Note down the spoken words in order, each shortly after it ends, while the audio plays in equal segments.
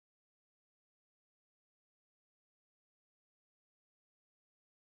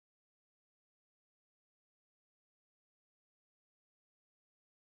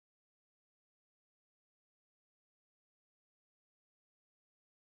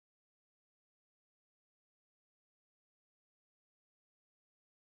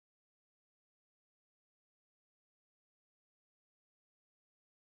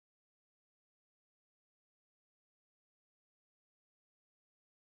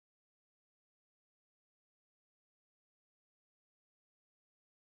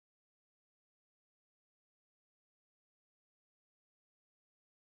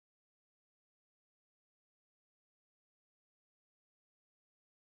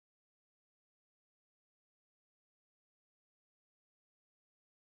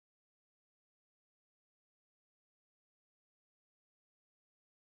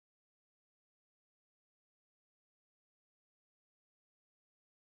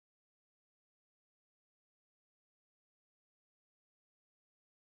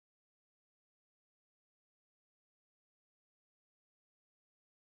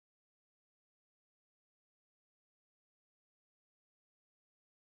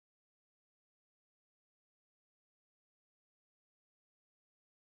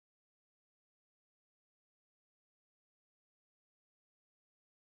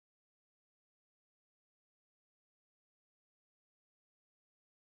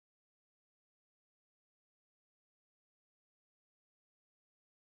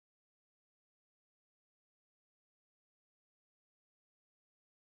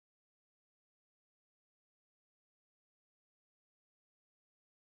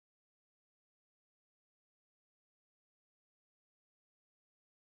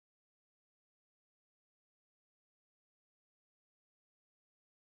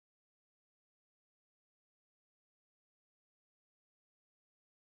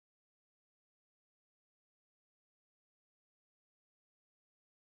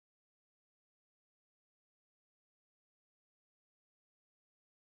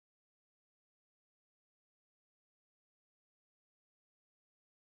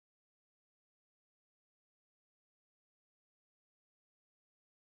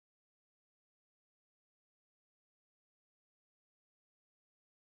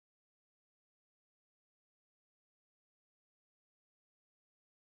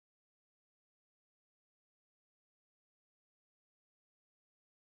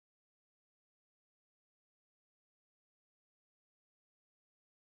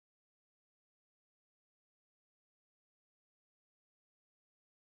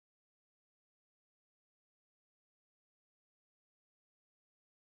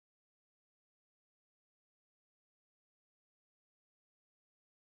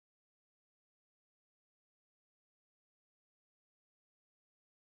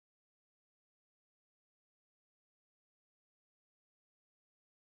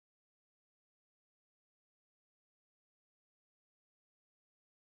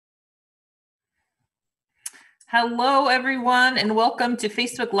Hello, everyone, and welcome to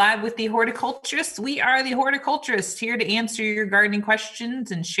Facebook Live with the Horticulturists. We are the Horticulturists here to answer your gardening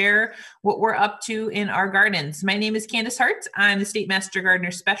questions and share what we're up to in our gardens. My name is Candice Hart. I'm the State Master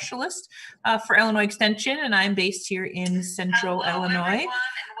Gardener Specialist for Illinois Extension, and I'm based here in Central Illinois.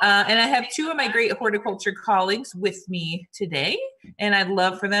 And I have two of my great horticulture colleagues with me today, and I'd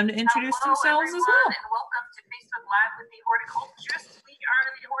love for them to introduce themselves as well. And welcome to Facebook Live with the Horticulturists.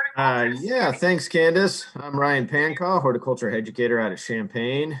 Yeah, thanks, Candice. I'm Ryan Pankau, horticulture educator out of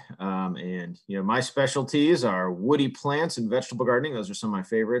Champaign. My specialties are woody plants and vegetable gardening. Those are some of my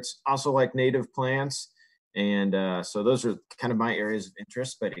favorites. Also like native plants. And so those are kind of my areas of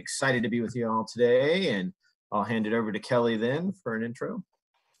interest, but excited to be with you all today. And I'll hand it over to Kelly then for an intro.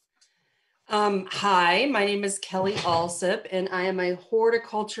 Hi, my name is Kelly Allsup, and I am a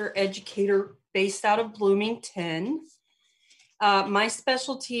horticulture educator based out of Bloomington. My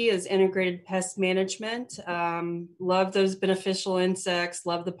specialty is integrated pest management. Love those beneficial insects,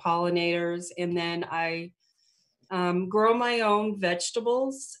 love the pollinators, and then I grow my own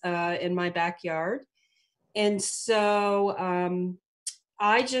vegetables in my backyard. And so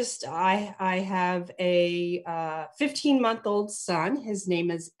I have a 15-month-old son. His name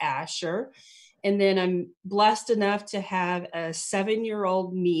is Asher. And then I'm blessed enough to have a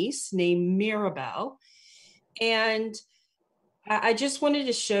 7-year-old niece named Mirabelle. And I just wanted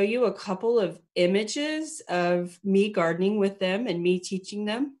to show you a couple of images of me gardening with them and me teaching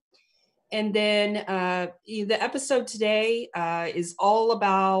them. And then the episode today is all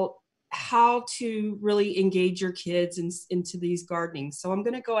about how to really engage your kids into these gardening. So I'm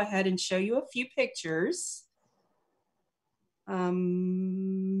going to go ahead and show you a few pictures.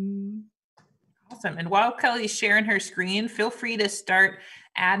 Awesome. And while Kelly's sharing her screen, feel free to start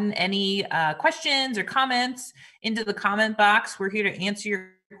adding any questions or comments into the comment box. We're here to answer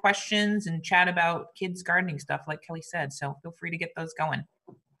your questions and chat about kids gardening stuff, like Kelly said. So feel free to get those going.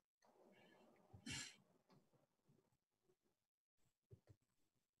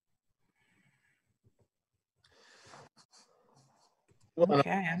 Well,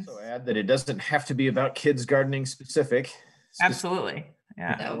 okay. I'll also add that it doesn't have to be about kids gardening specific. Absolutely.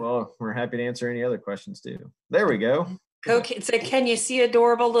 Yeah. No. Well, we're happy to answer any other questions too. There we go. Okay, so can you see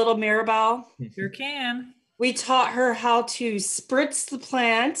adorable little Mirabelle? Sure can. We taught her how to spritz the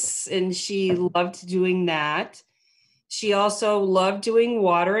plants, and she loved doing that. She also loved doing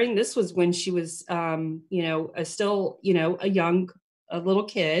watering. This was when she was, still, a little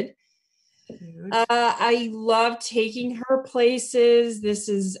kid. I love taking her places. This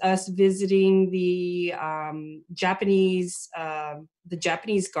is us visiting the Japanese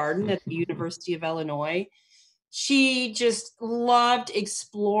garden at the University of Illinois. She just loved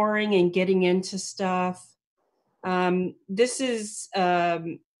exploring and getting into stuff. This is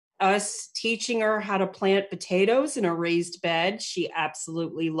us teaching her how to plant potatoes in a raised bed. She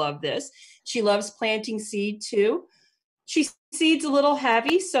absolutely loved this. She loves planting seed too. Seed's a little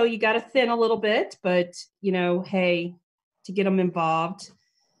heavy, so you got to thin a little bit, but hey, to get them involved.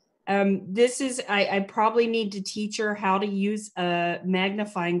 I probably need to teach her how to use a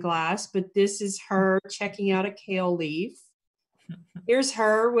magnifying glass, but this is her checking out a kale leaf. Here's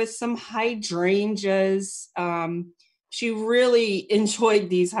her with some hydrangeas. She really enjoyed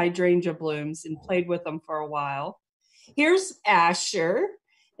these hydrangea blooms and played with them for a while. Here's Asher,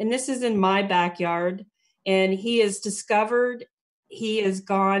 and this is in my backyard, and he has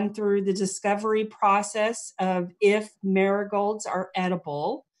gone through the discovery process of if marigolds are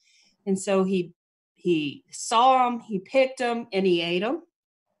edible. And so he saw them, he picked them, and he ate them.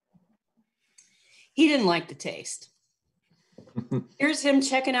 He didn't like the taste. Here's him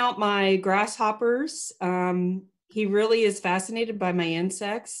checking out my grasshoppers. He really is fascinated by my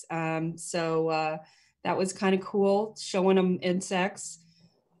insects. So that was kind of cool, showing him insects.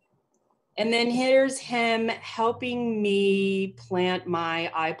 And then here's him helping me plant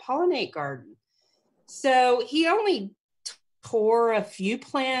my I pollinate garden. So he only tore a few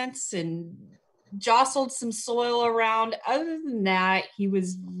plants and jostled some soil around. Other than that, he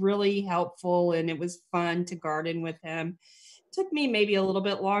was really helpful, and it was fun to garden with him. It took me maybe a little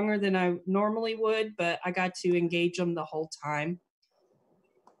bit longer than I normally would, but I got to engage him the whole time.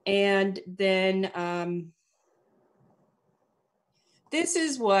 And then this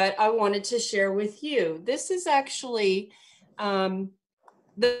is what I wanted to share with you. This is actually, the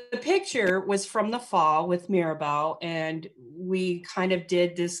picture was from the fall with Mirabelle, and we kind of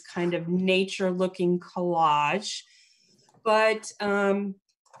did this kind of nature-looking collage. But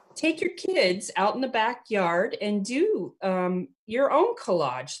take your kids out in the backyard and do your own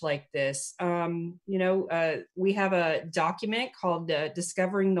collage like this. We have a document called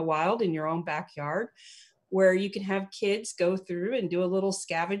Discovering the Wild in Your Own Backyard. where you can have kids go through and do a little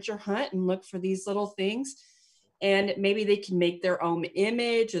scavenger hunt and look for these little things. And maybe they can make their own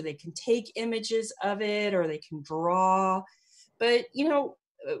image, or they can take images of it, or they can draw. But, you know,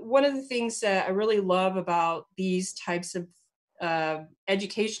 one of the things that I really love about these types of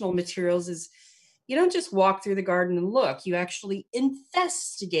educational materials is you don't just walk through the garden and look, you actually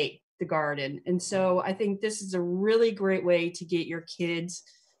investigate the garden. And so I think this is a really great way to get your kids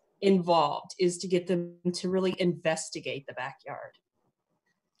involved, is to get them to really investigate the backyard.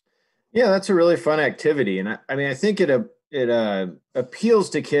 Yeah, that's a really fun activity. And I mean, I think it appeals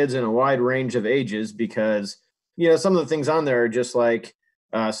to kids in a wide range of ages because, you know, some of the things on there are just like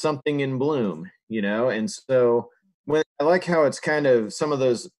something in bloom, you know, and so when I like how it's kind of some of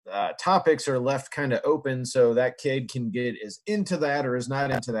those topics are left kind of open so that kid can get as into that or as not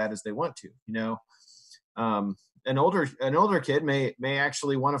into that as they want to, you know. An older kid may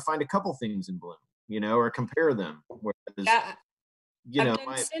actually want to find a couple things in bloom, you know, or compare them. Whereas, Yeah. you know, I've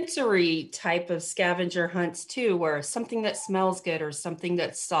done sensory type of scavenger hunts too, where something that smells good or something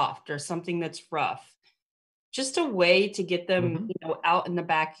that's soft or something that's rough, just a way to get them, you know, out in the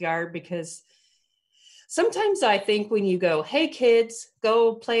backyard. Because sometimes I think when you go, hey kids,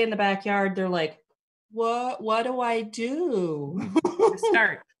 go play in the backyard, they're like, what do I do?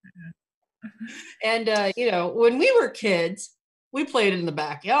 Start. And you know, when we were kids, we played in the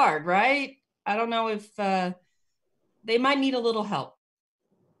backyard, right? I don't know if they might need a little help.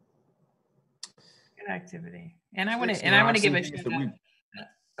 Good activity. And I want to give a shout out.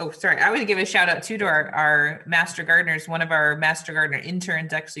 Oh, sorry. I want to give a shout out too to our master gardeners. One of our master gardener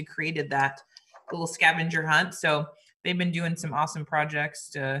interns actually created that little scavenger hunt. So they've been doing some awesome projects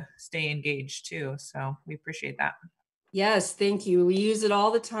to stay engaged too. So we appreciate that. Yes, thank you. We use it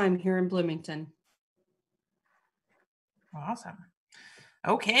all the time here in Bloomington. Awesome.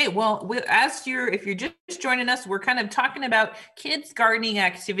 Okay, well, if you're just joining us, we're kind of talking about kids gardening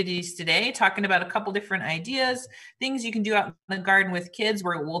activities today, talking about a couple different ideas, things you can do out in the garden with kids,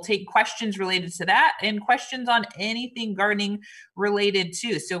 where we'll take questions related to that and questions on anything gardening related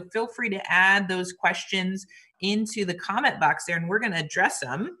too. So feel free to add those questions into the comment box there, and we're going to address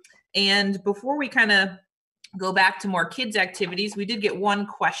them. And before we kind of go back to more kids activities, we did get one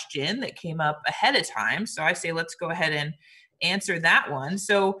question that came up ahead of time. So I say, let's go ahead and answer that one.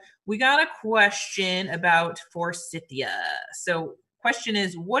 So we got a question about forsythia. So question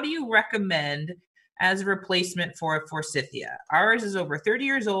is, what do you recommend as a replacement for a forsythia? Ours is over 30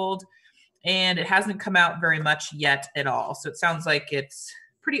 years old and it hasn't come out very much yet at all. So it sounds like it's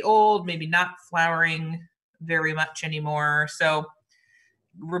pretty old, maybe not flowering very much anymore. So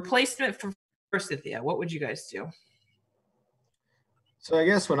replacement for forsythia, what would you guys do? So I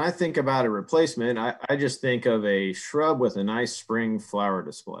guess when I think about a replacement, I just think of a shrub with a nice spring flower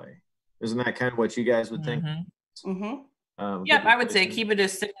display. Isn't that kind of what you guys would think? Yeah, I would say keep it a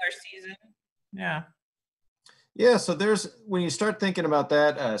similar season. Yeah. Yeah, so when you start thinking about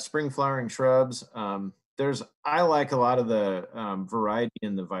that, spring flowering shrubs, I like a lot of the variety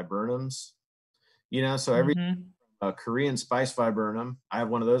in the viburnums, you know, so every Korean spice viburnum, I have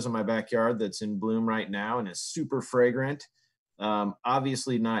one of those in my backyard that's in bloom right now and is super fragrant.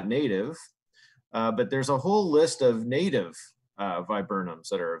 Obviously not native, but there's a whole list of native viburnums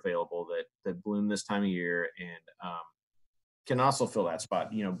that are available that bloom this time of year and can also fill that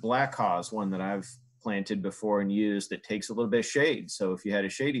spot. You know, black haw is one that I've planted before and used that takes a little bit of shade. So if you had a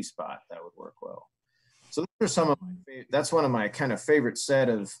shady spot, that would work well. So those are some of that's one of my kind of favorite set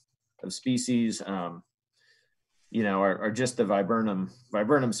of species. You know, are just the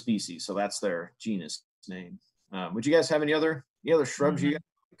viburnum species. So that's their genus name. Would you guys have any other shrubs you guys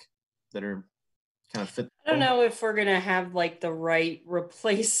like that are kind of fit? I don't know if we're gonna have like the right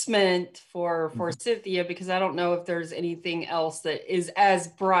replacement for forsythia, because I don't know if there's anything else that is as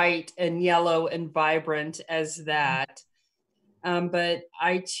bright and yellow and vibrant as that. But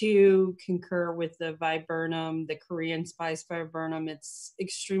I too concur with the viburnum, the Korean spice viburnum. It's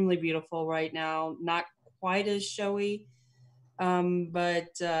extremely beautiful right now. Not quite as showy,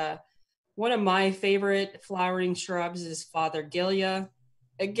 but one of my favorite flowering shrubs is Fothergilla.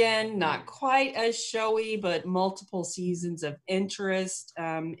 Again, not quite as showy, but multiple seasons of interest.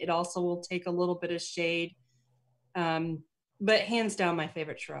 It also will take a little bit of shade, but hands down my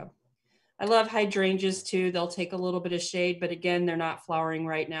favorite shrub. I love hydrangeas too. They'll take a little bit of shade, but again, they're not flowering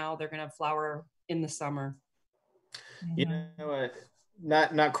right now. They're going to flower in the summer. You know,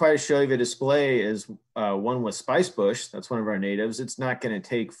 not quite as showy of a display as one with spice bush. That's one of our natives. It's not going to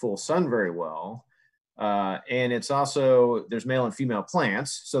take full sun very well. And it's also, there's male and female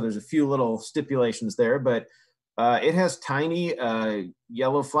plants. So there's a few little stipulations there, but it has tiny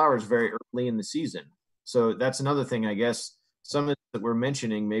yellow flowers very early in the season. So that's another thing, I guess. Some of that we're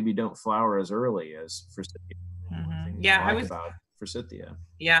mentioning maybe don't flower as early as forsythia. Yeah, I like about forsythia.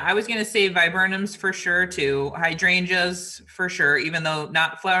 Yeah, I was going to say viburnums for sure too. Hydrangeas for sure, even though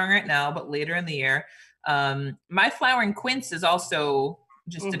not flowering right now, but later in the year. My flowering quince is also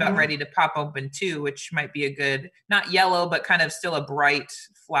just about ready to pop open too, which might be a good, not yellow, but kind of still a bright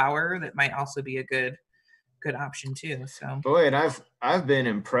flower that might also be a good option too. So boy, and I've been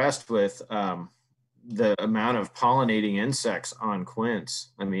impressed with the amount of pollinating insects on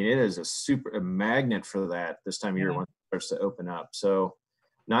quince. I mean, it is a magnet for that this time of year when it starts to open up. So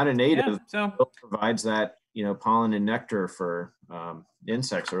not a native, so provides that, pollen and nectar for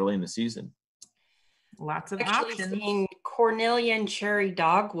insects early in the season. Lots of Actually options. Seeing Cornelian cherry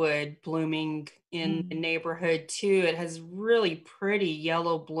dogwood blooming in the neighborhood too. It has really pretty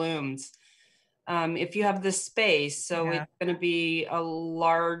yellow blooms. If you have the space, so it's going to be a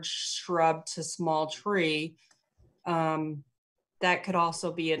large shrub to small tree. That could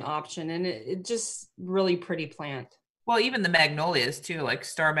also be an option, and it just really pretty plant. Well, even the magnolias too, like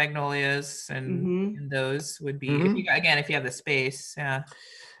star magnolias and those would be, if you have the space. Yeah.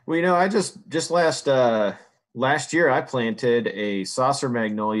 Well, I just last year I planted a saucer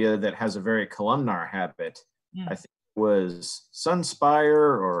magnolia that has a very columnar habit. I think it was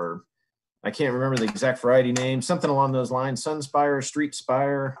Sunspire, or I can't remember the exact variety name, something along those lines, Sunspire, Street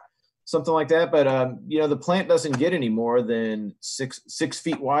Spire, something like that. But, the plant doesn't get any more than 6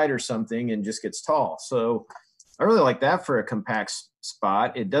 feet wide or something and just gets tall. So I really like that for a compact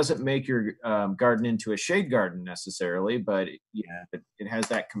spot. It doesn't make your garden into a shade garden necessarily, but it has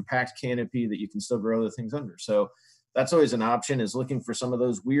that compact canopy that you can still grow other things under. So that's always an option, is looking for some of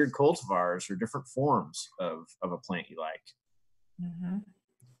those weird cultivars or different forms of a plant you like.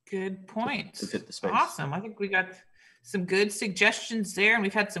 Good point. To fit the space. Awesome. I think we got some good suggestions there, and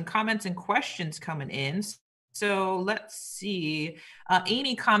we've had some comments and questions coming in. So let's see.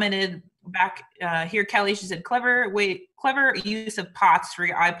 Amy commented back here, Kelly, she said, clever use of pots for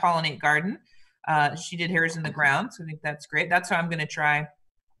your eye pollinate garden. She did hers in the ground, so I think that's great. That's how I'm going to try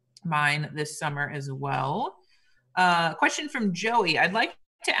mine this summer as well. Question from Joey. I'd like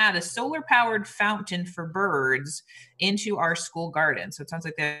to add a solar powered fountain for birds into our school garden. So it sounds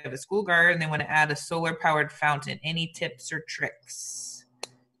like they have a school garden. They want to add a solar powered fountain. Any tips or tricks?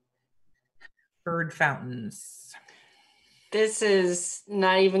 Bird fountains. This is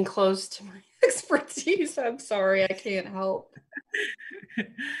not even close to my expertise. I'm sorry, I can't help.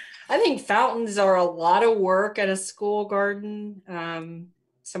 I think fountains are a lot of work at a school garden.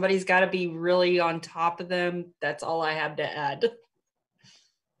 Somebody's got to be really on top of them. That's all I have to add.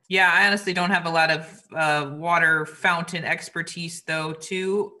 Yeah, I honestly don't have a lot of water fountain expertise though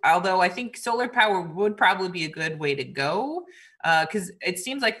too. Although I think solar power would probably be a good way to go, because it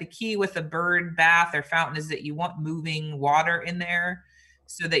seems like the key with a bird bath or fountain is that you want moving water in there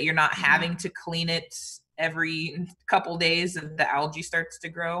so that you're not having to clean it every couple days as the algae starts to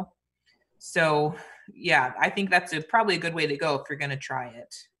grow. So yeah, I think that's probably a good way to go if you're going to try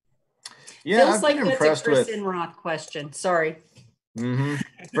it. Yeah, feels like that's a Kristen Roth question. Sorry.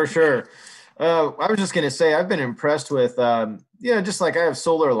 For sure. I was just going to say, I've been impressed with, just like I have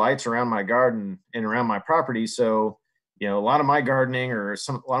solar lights around my garden and around my property. So, a lot of my gardening or a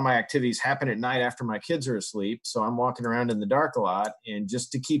lot of my activities happen at night after my kids are asleep. So I'm walking around in the dark a lot, and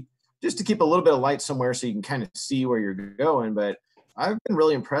just to keep a little bit of light somewhere so you can kind of see where you're going. But I've been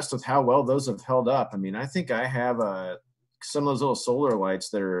really impressed with how well those have held up. I mean, I think I have some of those little solar lights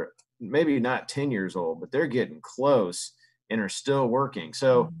that are maybe not 10 years old, but they're getting close and are still working.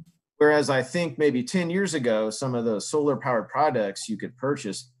 So whereas I think maybe 10 years ago, some of those solar powered products you could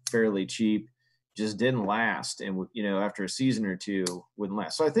purchase fairly cheap just didn't last. And, after a season or two wouldn't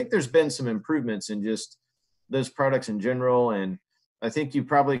last. So I think there's been some improvements in just those products in general. And I think you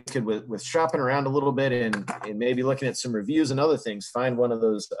probably could, with shopping around a little bit and maybe looking at some reviews and other things, find one of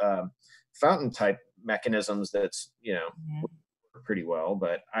those fountain type mechanisms that's, pretty well.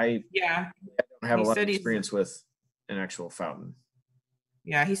 But I don't have a lot of experience with an actual fountain.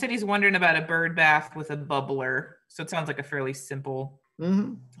 Yeah, he said he's wondering about a bird bath with a bubbler. So it sounds like a fairly simple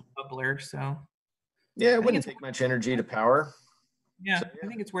bubbler. So yeah, it wouldn't take much energy to power. Yeah, so, I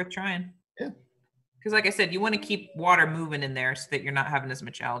think it's worth trying. Yeah. Because like I said, you want to keep water moving in there so that you're not having as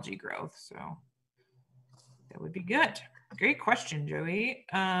much algae growth. So that would be good. Great question, Joey.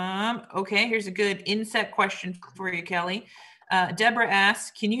 Okay, here's a good insect question for you, Kelly. Deborah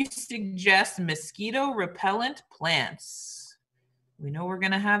asks, can you suggest mosquito repellent plants? We know we're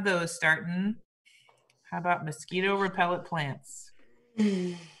going to have those starting. How about mosquito repellent plants?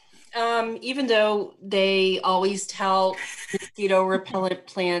 Even though they always tell mosquito repellent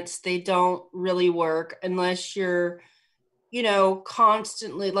plants, they don't really work unless you're,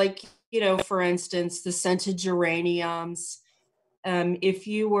 constantly, like, for instance, the scented geraniums. If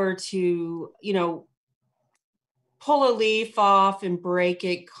you were to, pull a leaf off and break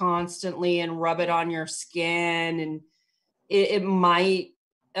it constantly and rub it on your skin, and it might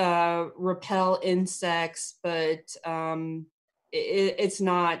repel insects, but it's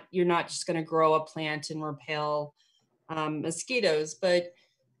not, you're not just going to grow a plant and repel mosquitoes, but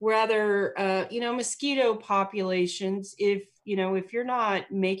rather, mosquito populations, if you're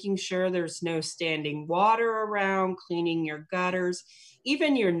not making sure there's no standing water around, cleaning your gutters,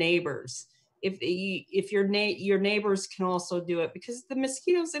 even your neighbors, if your neighbors can also do it, because the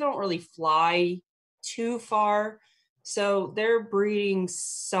mosquitoes, they don't really fly too far, so they're breeding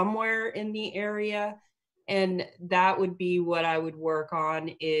somewhere in the area, and that would be what I would work on,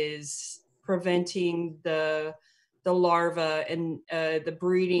 is preventing the larva and the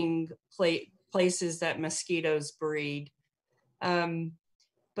breeding places that mosquitoes breed. Yeah,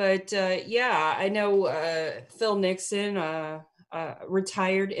 I know Phil Nixon,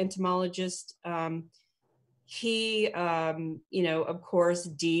 retired entomologist. He, of course,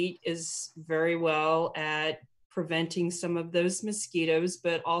 DEET is very well at preventing some of those mosquitoes,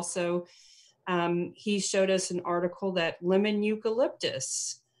 but also he showed us an article that lemon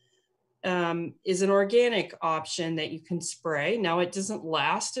eucalyptus is an organic option that you can spray. Now, it doesn't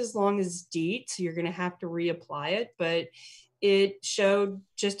last as long as DEET, so you're going to have to reapply it, but it showed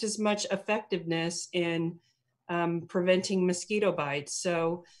just as much effectiveness in preventing mosquito bites.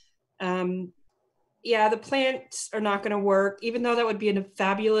 So, yeah, the plants are not going to work, even though that would be a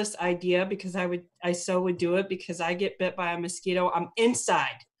fabulous idea, because I so would do it, because I get bit by a mosquito, I'm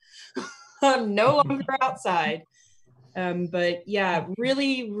inside. I'm no longer outside. But yeah,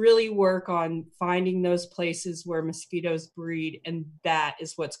 really, really work on finding those places where mosquitoes breed, and that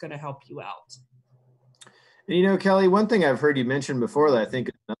is what's going to help you out. And Kelly, one thing I've heard you mention before that I think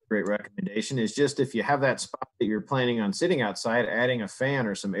is another great recommendation is just if you have that spot that you're planning on sitting outside, adding a fan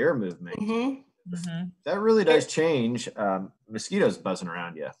or some air movement. Mm-hmm. That really does change mosquitoes buzzing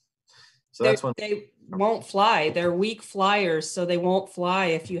around you. So that's one. They won't fly. They're weak flyers, so they won't fly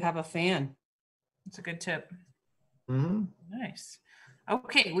if you have a fan. That's a good tip. Mm-hmm. Nice.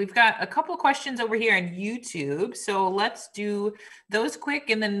 Okay, we've got a couple of questions over here on YouTube. So let's do those quick,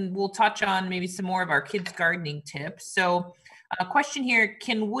 and then we'll touch on maybe some more of our kids' gardening tips. So a question here,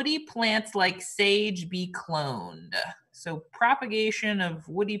 can woody plants like sage be cloned? So propagation of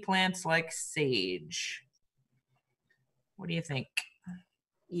woody plants like sage. What do you think?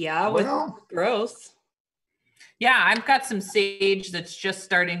 Yeah, with growth. Yeah, I've got some sage that's just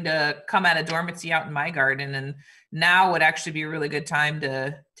starting to come out of dormancy out in my garden, and now would actually be a really good time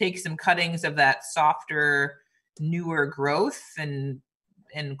to take some cuttings of that softer, newer growth and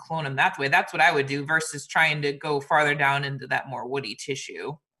clone them that way. That's what I would do versus trying to go farther down into that more woody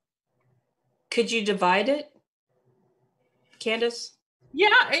tissue. Could you divide it, Candice?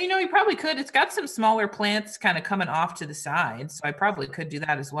 Yeah, you probably could. It's got some smaller plants kind of coming off to the side, so I probably could do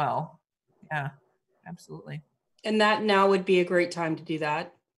that as well. Yeah, absolutely. And that now would be a great time to do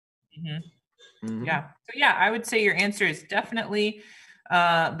that. Mm-hmm. Mm-hmm. Yeah. So yeah, I would say your answer is definitely,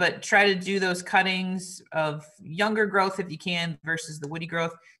 but try to do those cuttings of younger growth if you can versus the woody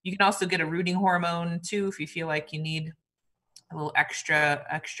growth. You can also get a rooting hormone too if you feel like you need a little extra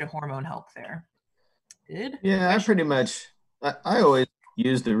hormone help there. Good. Yeah, I always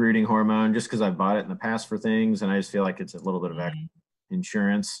use the rooting hormone just because I bought it in the past for things, and I just feel like it's a little bit of extra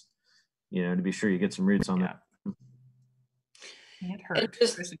insurance, to be sure you get some roots on that. It hurts,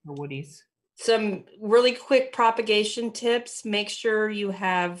 especially for woodies. Some really quick propagation tips. Make sure you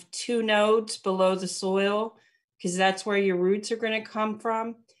have 2 nodes below the soil, because that's where your roots are going to come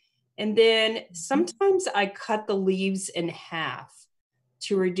from. And then sometimes I cut the leaves in half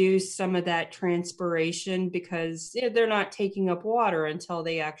to reduce some of that transpiration, because they're not taking up water until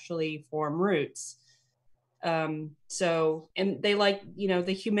they actually form roots. And they like,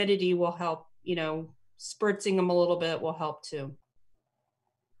 the humidity will help, spritzing them a little bit will help too.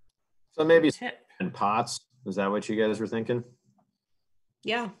 So maybe in pots, is that what you guys were thinking?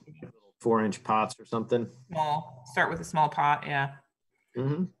 Yeah. 4-inch pots or something. Small. Start with a small pot. Yeah.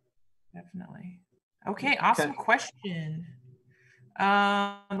 Mm-hmm. Definitely. Okay. Awesome question.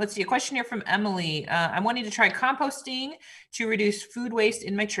 Let's see, a question here from Emily. I'm wanting to try composting to reduce food waste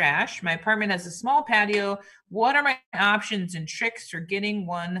in my trash. My apartment has a small patio. What are my options and tricks for getting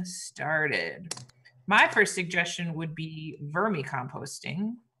one started? My first suggestion would be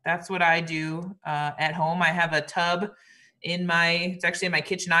vermicomposting. That's what I do at home. I have a tub it's actually in my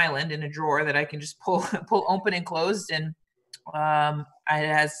kitchen island in a drawer that I can just pull open and closed. And it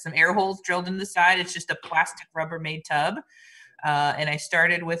has some air holes drilled in the side. It's just a plastic Rubbermaid tub. And I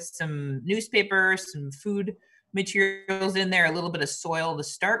started with some newspaper, some food materials in there, a little bit of soil to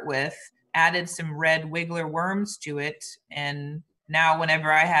start with, added some red wiggler worms to it. And now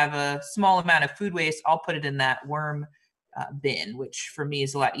whenever I have a small amount of food waste, I'll put it in that worm bin, which for me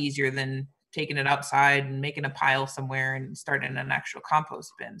is a lot easier than taking it outside and making a pile somewhere and starting an actual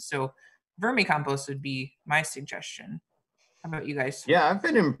compost bin. So vermicompost would be my suggestion. How about you guys? Yeah,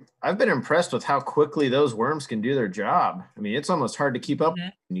 I've been impressed with how quickly those worms can do their job. I mean, it's almost hard to keep up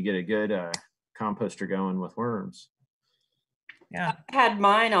when you get a good composter going with worms. Yeah, I had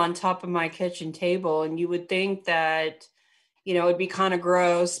mine on top of my kitchen table, and you would think that, you know, it'd be kind of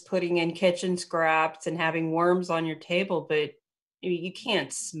gross putting in kitchen scraps and having worms on your table, but you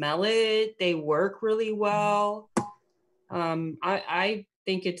can't smell it. They work really well. I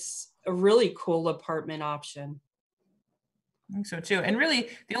think it's a really cool apartment option. I think so too. And really,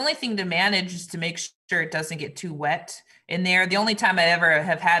 the only thing to manage is to make sure it doesn't get too wet in there. The only time I ever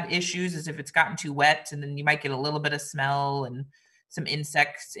have had issues is if it's gotten too wet, and then you might get a little bit of smell and some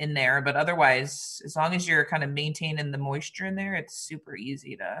insects in there. But otherwise, as long as you're kind of maintaining the moisture in there, it's super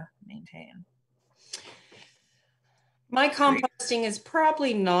easy to maintain. My composting is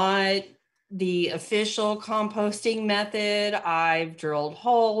probably not the official composting method. I've drilled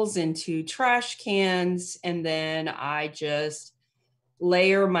holes into trash cans, and then I just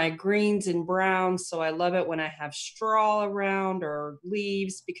layer my greens and browns. So I love it when I have straw around or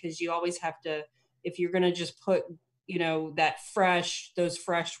leaves, because you always have to, if you're going to just put, you know, those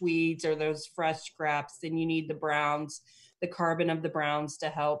fresh weeds or those fresh scraps, then you need the browns, the carbon of the browns to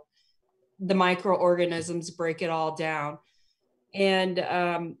help the microorganisms break it all down. And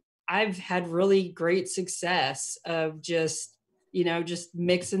I've had really great success of just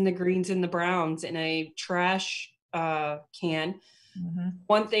mixing the greens and the browns in a trash can. Mm-hmm.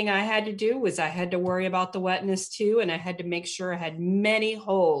 One thing I had to do was I had to worry about the wetness too, and I had to make sure I had many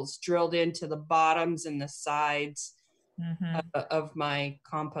holes drilled into the bottoms and the sides of my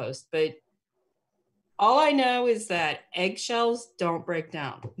compost. But all I know is that eggshells don't break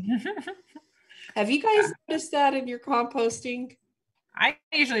down. Have you guys noticed that in your composting? I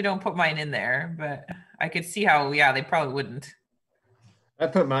usually don't put mine in there, but I could see how, yeah, they probably wouldn't. I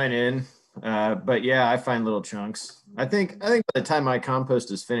put mine in, but yeah, I find little chunks. I think by the time my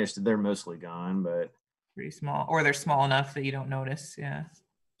compost is finished, they're mostly gone, but pretty small, or they're small enough that you don't notice. Yeah.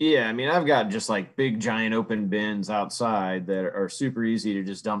 Yeah, I mean, I've got just like big, giant open bins outside that are super easy to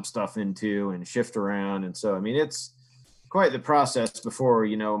just dump stuff into and shift around. And so, I mean, it's quite the process before,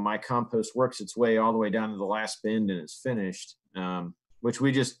 you know, my compost works its way all the way down to the last bin and it's finished, which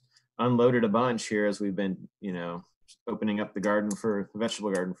we just unloaded a bunch here as we've been, you know, opening up the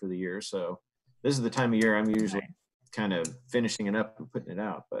vegetable garden for the year. So this is the time of year I'm usually kind of finishing it up and putting it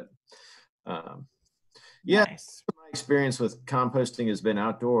out. But yeah, nice. My experience with composting has been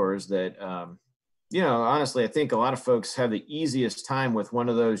outdoors that, you know, honestly, I think a lot of folks have the easiest time with one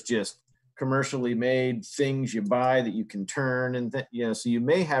of those just commercially made things you buy that you can turn and, you know, so you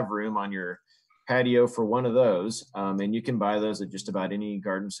may have room on your patio for one of those. And you can buy those at just about any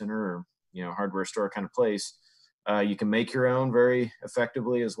garden center or, you know, hardware store kind of place. You can make your own very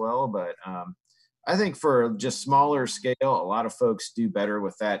effectively as well. But I think for just smaller scale, a lot of folks do better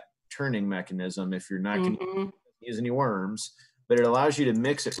with that turning mechanism if you're not going to use any worms, but it allows you to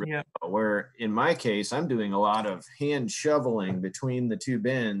mix it really well, where in my case, I'm doing a lot of hand shoveling between the two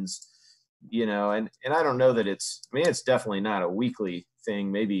bins, you know, and I don't know that it's definitely not a weekly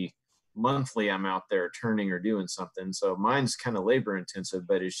thing. Maybe monthly I'm out there turning or doing something. So mine's kind of labor intensive,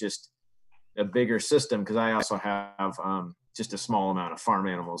 but it's just a bigger system because I also have just a small amount of farm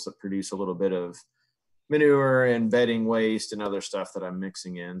animals that produce a little bit of manure and bedding waste and other stuff that I'm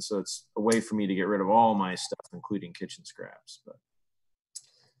mixing in. So it's a way for me to get rid of all my stuff, including kitchen scraps.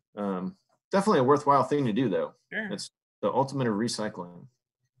 But definitely a worthwhile thing to do, though. Sure. It's the ultimate of recycling.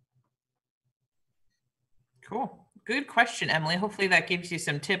 Cool. Good question, Emily. Hopefully that gives you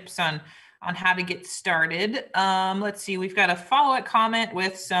some tips on how to get started. Let's see. We've got a follow-up comment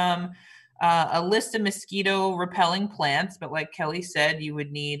with some a list of mosquito repelling plants, but like Kelly said, you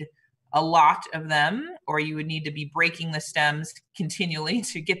would need a lot of them, or you would need to be breaking the stems continually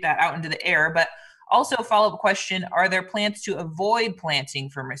to get that out into the air. But also a follow-up question, are there plants to avoid planting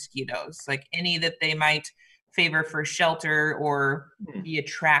for mosquitoes? Like any that they might favor for shelter or be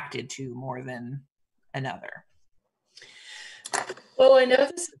attracted to more than another? Well, I know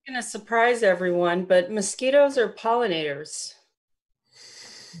this is going to surprise everyone, but mosquitoes are pollinators.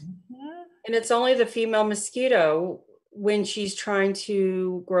 And it's only the female mosquito when she's trying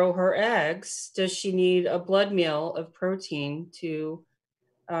to grow her eggs, does she need a blood meal of protein to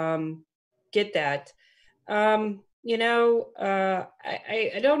get that? I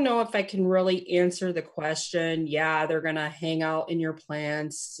don't know if I can really answer the question. Yeah, they're going to hang out in your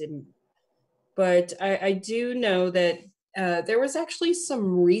plants. But I do know that there was actually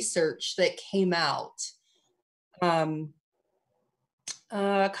some research that came out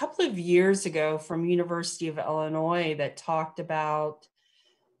a couple of years ago from University of Illinois that talked about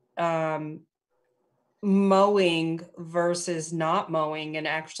mowing versus not mowing, and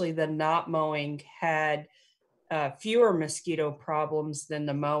actually the not mowing had fewer mosquito problems than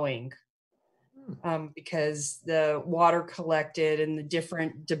the mowing, because the water collected and the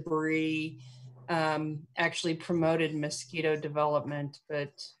different debris actually promoted mosquito development.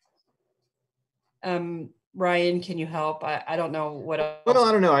 But Ryan, can you help? I don't know what else. Well,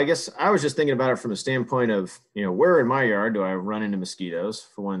 I don't know. I guess I was just thinking about it from a standpoint of, where in my yard do I run into mosquitoes,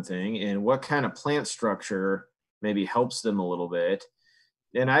 for one thing, and what kind of plant structure maybe helps them a little bit.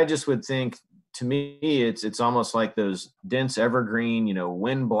 And I just would think, to me, it's almost like those dense evergreen,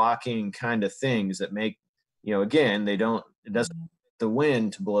 wind blocking kind of things that make, again, it doesn't the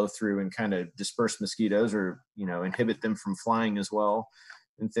wind to blow through and kind of disperse mosquitoes or, inhibit them from flying as well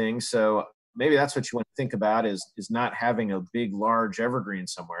and things. So maybe that's what you want to think about is not having a big, large evergreen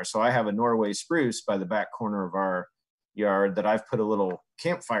somewhere. So I have a Norway spruce by the back corner of our yard that I've put a little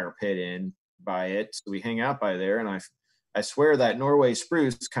campfire pit in by it. So we hang out by there, and I swear that Norway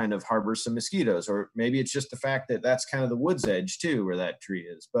spruce kind of harbors some mosquitoes, or maybe it's just the fact that that's kind of the wood's edge too, where that tree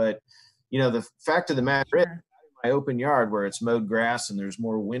is. But, the fact of the matter is, in my open yard where it's mowed grass and there's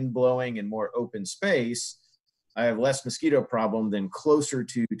more wind blowing and more open space, I have less mosquito problem than closer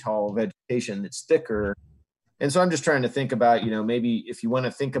to tall vegetation that's thicker. And so I'm just trying to think about, maybe if you want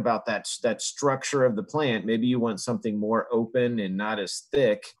to think about that structure of the plant, maybe you want something more open and not as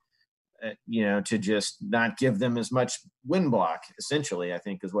thick, to just not give them as much wind block, essentially, I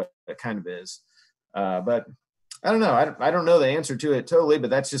think is what it kind of is. But I don't know. I don't know the answer to it totally, but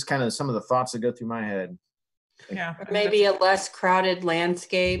that's just kind of some of the thoughts that go through my head. Yeah. Maybe a less crowded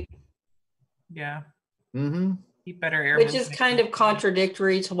landscape. Yeah. Mm-hmm. Keep better air. Which is kind of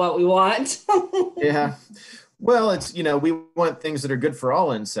contradictory to what we want. Yeah. Well, it's, we want things that are good for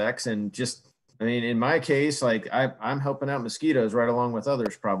all insects, and just, in my case, like I'm helping out mosquitoes right along with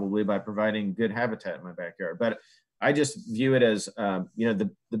others probably by providing good habitat in my backyard. But I just view it as, the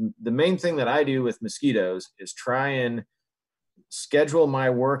main thing that I do with mosquitoes is try and schedule my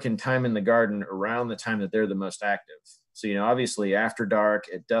work and time in the garden around the time that they're the most active. So, obviously after dark,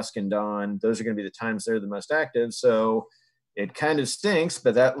 at dusk and dawn, those are going to be the times they're the most active. So it kind of stinks,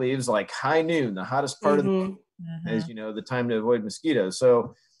 but that leaves like high noon, the hottest part of the as the time to avoid mosquitoes.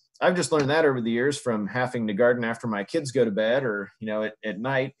 So I've just learned that over the years from having to garden after my kids go to bed, or, at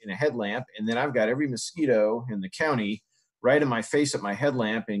night in a headlamp. And then I've got every mosquito in the county right in my face at my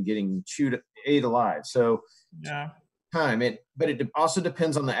headlamp and getting ate alive. So but it also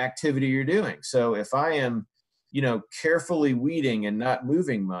depends on the activity you're doing. So if I am, carefully weeding and not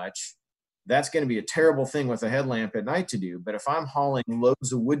moving much, that's going to be a terrible thing with a headlamp at night to do. But if I'm hauling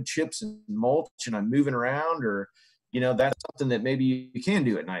loads of wood chips and mulch and I'm moving around, or, that's something that maybe you can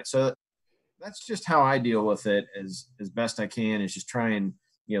do at night. So that's just how I deal with it as best I can, is just try and,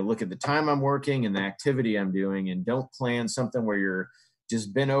 look at the time I'm working and the activity I'm doing, and don't plan something where you're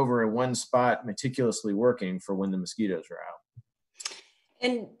just bent over in one spot meticulously working for when the mosquitoes are out.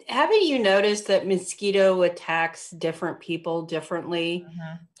 And haven't you noticed that mosquito attacks different people differently?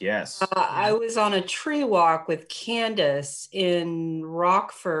 Yes. I was on a tree walk with Candice in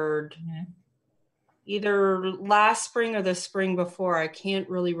Rockford, either last spring or the spring before. I can't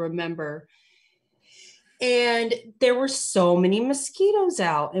really remember. And there were so many mosquitoes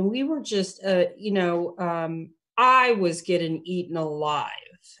out, and we were just, I was getting eaten alive.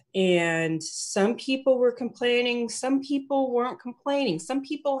 And some people were complaining, some people weren't complaining. Some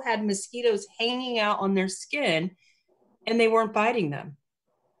people had mosquitoes hanging out on their skin and they weren't biting them.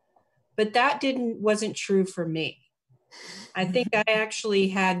 But that wasn't true for me. I think I actually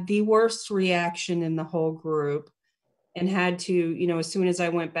had the worst reaction in the whole group, and had to, as soon as I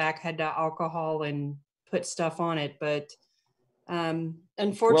went back, had to alcohol and put stuff on it. But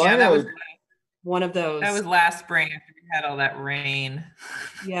unfortunately, that was one of those. That was last spring after we had all that rain.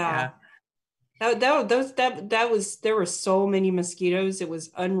 Yeah. There were so many mosquitoes. It was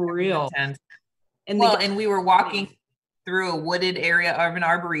unreal. And we were walking through a wooded area of an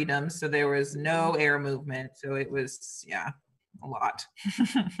arboretum, so there was no air movement. So it was, a lot.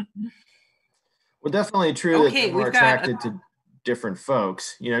 Well, definitely true that they're more attracted to different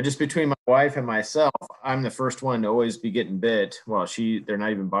folks. Just between my wife and myself, I'm the first one to always be getting bit. Well, they're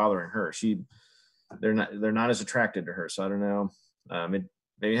not even bothering her. They're not as attracted to her. So I don't know. It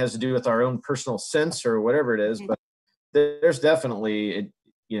maybe has to do with our own personal sense or whatever it is, but there's definitely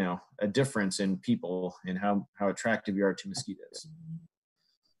a difference in people and how attractive you are to mosquitoes.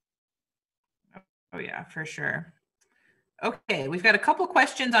 Oh yeah, for sure. Okay, we've got a couple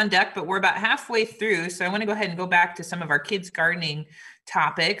questions on deck, but we're about halfway through. So I want to go ahead and go back to some of our kids gardening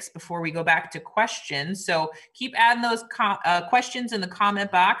topics before we go back to questions. So keep adding those questions in the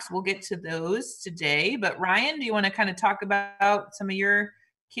comment box. We'll get to those today. But Ryan, do you want to kind of talk about some of your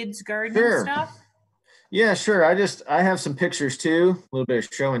kids gardening stuff? Yeah, sure. I have some pictures too, a little bit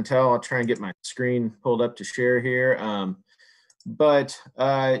of show and tell. I'll try and get my screen pulled up to share here. But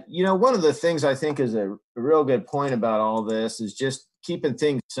one of the things I think is a real good point about all this is just keeping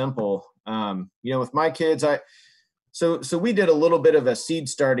things simple. With my kids, so we did a little bit of a seed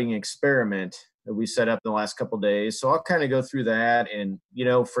starting experiment that we set up in the last couple of days. So I'll kind of go through that. And,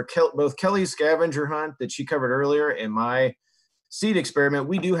 for both Kelly's scavenger hunt that she covered earlier and my seed experiment,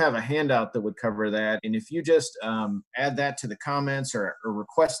 we do have a handout that would cover that. And if you just add that to the comments or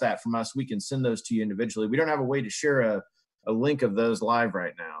request that from us, we can send those to you individually. We don't have a way to share a link of those live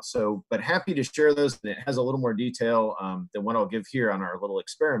right now. So, but happy to share those. And it has a little more detail than what I'll give here on our little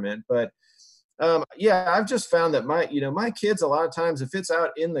experiment. But I've just found that my kids, a lot of times, if it's out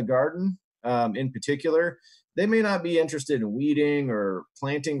in the garden in particular, they may not be interested in weeding or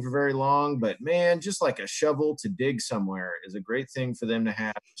planting for very long, but man, just like a shovel to dig somewhere is a great thing for them to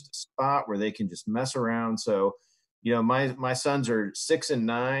have, just a spot where they can just mess around. So, my sons are 6 and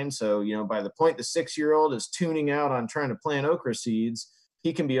 9. So, by the point the 6-year-old is tuning out on trying to plant okra seeds,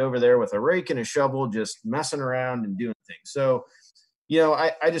 he can be over there with a rake and a shovel, just messing around and doing things. So,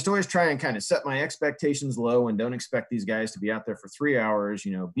 I just always try and kind of set my expectations low and don't expect these guys to be out there for 3 hours,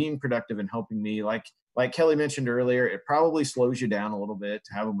 being productive and helping me. Like Kelly mentioned earlier, it probably slows you down a little bit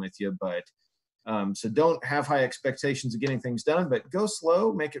to have them with you, but so don't have high expectations of getting things done, but go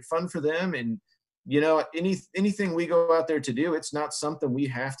slow, make it fun for them. And anything we go out there to do, it's not something we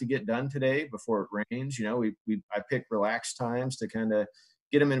have to get done today before it rains. I pick relaxed times to kind of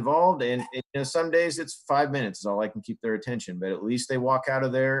get them involved. And some days it's 5 minutes is all I can keep their attention, but at least they walk out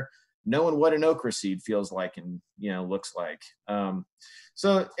of there knowing what an okra seed feels like and, looks like.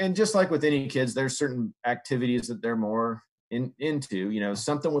 So, and just like with any kids, there's certain activities that they're more into,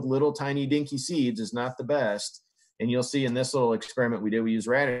 something with little tiny dinky seeds is not the best. And you'll see in this little experiment we did, we use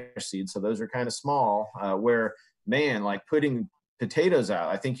radish seeds. So those are kind of small, where, man, like putting potatoes out.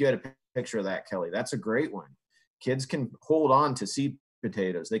 I think you had a picture of that, Kelly. That's a great one. Kids can hold on to seed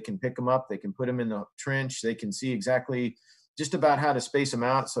potatoes. They can pick them up. They can put them in the trench. They can see exactly just about how to space them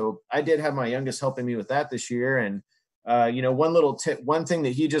out. So I did have my youngest helping me with that this year. And, one little tip, one thing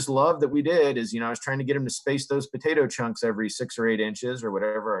that he just loved that we did is, I was trying to get him to space those potato chunks every 6 or 8 inches or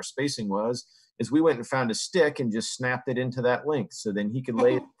whatever our spacing was, is we went and found a stick and just snapped it into that length. So then he could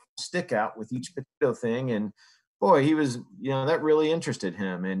lay a stick out with each potato thing. And boy, he was, that really interested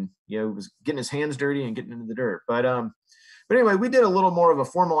him, and, was getting his hands dirty and getting into the dirt. But anyway, we did a little more of a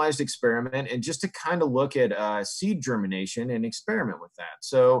formalized experiment and just to kind of look at seed germination and experiment with that.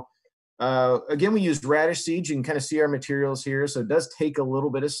 So again, we used radish seeds. You can kind of see our materials here. So it does take a little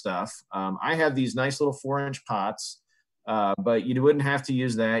bit of stuff. I have these nice little 4-inch pots, but you wouldn't have to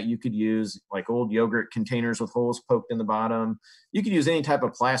use that. You could use like old yogurt containers with holes poked in the bottom. You could use any type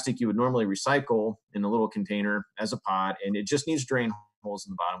of plastic you would normally recycle in a little container as a pot, and it just needs drain holes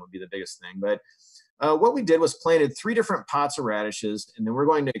in the bottom would be the biggest thing. But what we did was planted 3 different pots of radishes, and then we're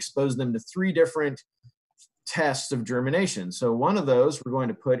going to expose them to 3 different tests of germination. So one of those we're going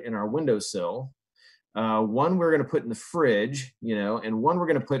to put in our windowsill, one we're going to put in the fridge, and one we're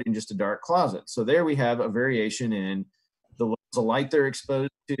going to put in just a dark closet. So there we have a variation in the levels of light they're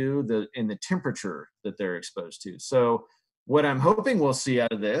exposed to, and the temperature that they're exposed to. So what I'm hoping we'll see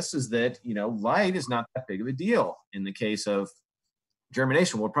out of this is that, light is not that big of a deal in the case of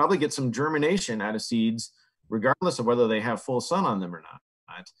germination. We'll probably get some germination out of seeds, regardless of whether they have full sun on them or not.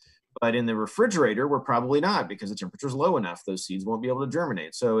 But in the refrigerator, we're probably not, because the temperature is low enough. Those seeds won't be able to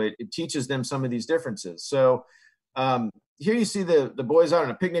germinate. So it teaches them some of these differences. So here you see the boys out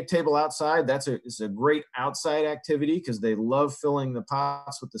on a picnic table outside. It's a great outside activity because they love filling the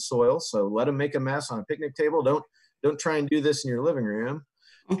pots with the soil. So let them make a mess on a picnic table. Don't try and do this in your living room.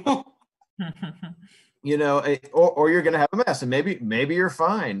 Or you're going to have a mess, and maybe you're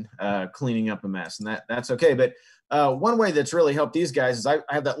fine cleaning up a mess, and that's okay. But one way that's really helped these guys is I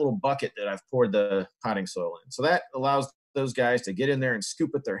have that little bucket that I've poured the potting soil in. So that allows those guys to get in there and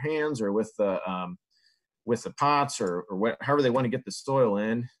scoop with their hands or with the with the pots or however they want to get the soil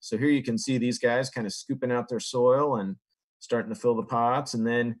in. So here you can see these guys kind of scooping out their soil and starting to fill the pots. And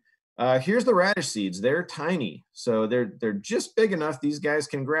then here's the radish seeds. They're tiny. So they're just big enough these guys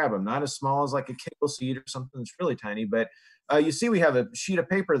can grab them. Not as small as like a kale seed or something that's really tiny, but you see we have a sheet of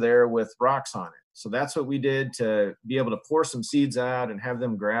paper there with rocks on it. So that's what we did to be able to pour some seeds out and have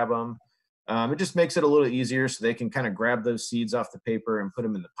them grab them. It just makes it a little easier so they can kind of grab those seeds off the paper and put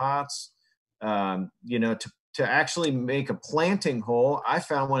them in the pots. You know, to actually make a planting hole, I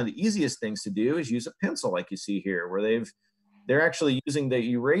found one of the easiest things to do is use a pencil like you see here, where they're actually using the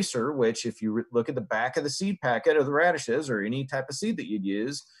eraser, which if you look at the back of the seed packet of the radishes or any type of seed that you'd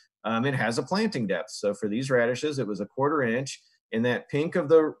use, it has a planting depth. So for these radishes, it was a 1/4 inch, and that pink of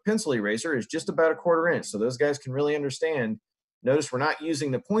the pencil eraser is just about a 1/4 inch. So those guys can really understand. Notice we're not using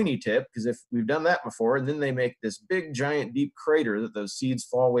the pointy tip, because if we've done that before, and then they make this big, giant, deep crater that those seeds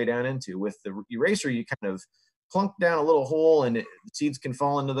fall way down into. With the eraser, you kind of plunk down a little hole and the seeds can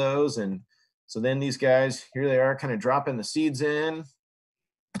fall into those. And so then these guys, here they are kind of dropping the seeds in.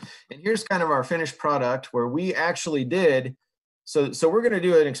 And here's kind of our finished product where we actually did. So we're going to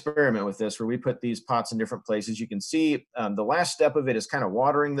do an experiment with this where we put these pots in different places. You can see the last step of it is kind of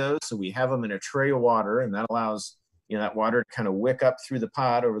watering those. So we have them in a tray of water, and that allows that water to kind of wick up through the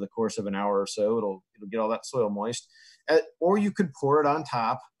pot over the course of an hour or so. It'll get all that soil moist. Or you could pour it on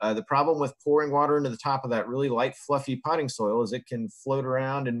top. The problem with pouring water into the top of that really light, fluffy potting soil is it can float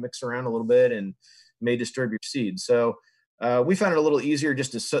around and mix around a little bit and may disturb your seeds. So we found it a little easier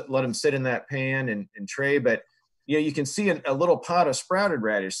just to let them sit in that pan and tray. But you can see a little pot of sprouted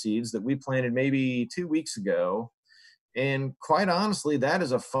radish seeds that we planted maybe 2 weeks ago. And quite honestly, that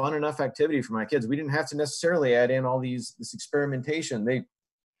is a fun enough activity for my kids. We didn't have to necessarily add in all this experimentation. They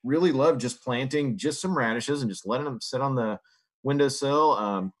really love just planting just some radishes and just letting them sit on the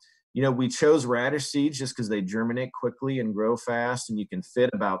windowsill. We chose radish seeds just because they germinate quickly and grow fast, and you can fit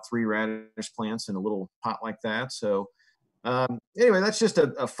about 3 radish plants in a little pot like that. So anyway, that's just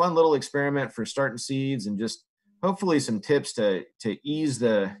a fun little experiment for starting seeds, and just hopefully some tips to ease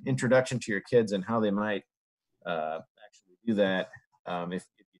the introduction to your kids and how they might actually do that if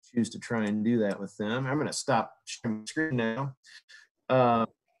you choose to try and do that with them. I'm going to stop sharing my screen now.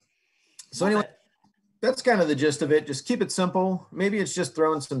 So anyway, that's kind of the gist of it. Just keep it simple. Maybe it's just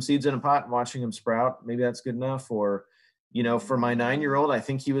throwing some seeds in a pot and watching them sprout. Maybe that's good enough. Or, for my 9-year-old, I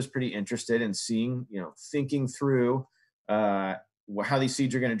think he was pretty interested in seeing, thinking through how these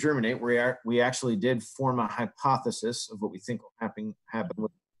seeds are going to germinate. We actually did form a hypothesis of what we think will happen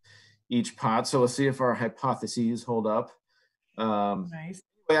with each pot. So we'll see if our hypotheses hold up. Nice.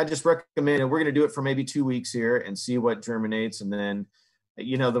 I just recommend, and we're going to do it for maybe 2 weeks here and see what germinates. And then,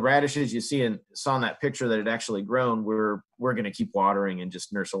 the radishes you saw in that picture that had actually grown, we're going to keep watering and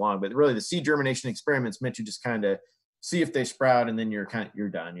just nurse along. But really the seed germination experiments meant you just kind of see if they sprout, and then you're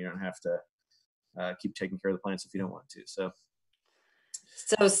done. You don't have to keep taking care of the plants if you don't want to. So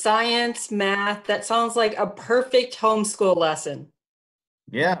science, math, that sounds like a perfect homeschool lesson.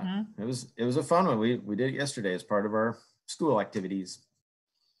 Yeah, Mm-hmm. It was a fun one. We did it yesterday as part of our school activities.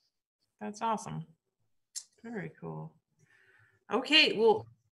 That's awesome. Very cool. Okay, well,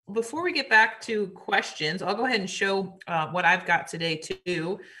 before we get back to questions, I'll go ahead and show what I've got today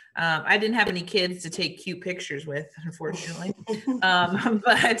too. I didn't have any kids to take cute pictures with, unfortunately.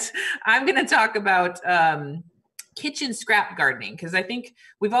 But I'm going to talk about kitchen scrap gardening, because I think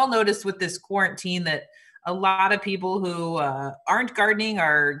we've all noticed with this quarantine that a lot of people who aren't gardening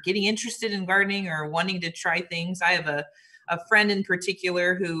are getting interested in gardening or wanting to try things. I have a friend in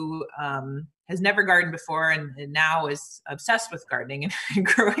particular who has never gardened before and now is obsessed with gardening and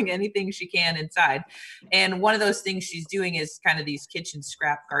growing anything she can inside. And one of those things she's doing is kind of these kitchen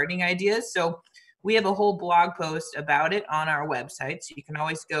scrap gardening ideas. So we have a whole blog post about it on our website, so you can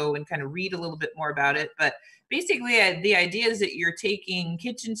always go and kind of read a little bit more about it. But basically, the idea is that you're taking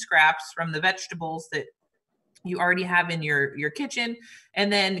kitchen scraps from the vegetables that you already have in your kitchen,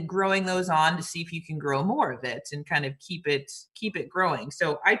 and then growing those on to see if you can grow more of it and kind of keep it growing.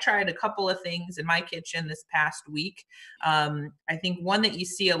 So I tried a couple of things in my kitchen this past week. I think one that you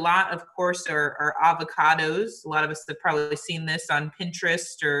see a lot, of course, are avocados. A lot of us have probably seen this on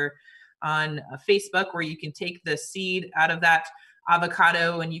Pinterest or on Facebook, where you can take the seed out of that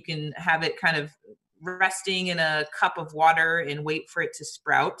avocado and you can have it kind of resting in a cup of water and wait for it to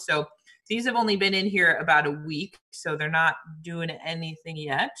sprout. So these have only been in here about a week, so they're not doing anything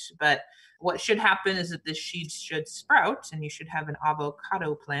yet. But what should happen is that the seeds should sprout, and you should have an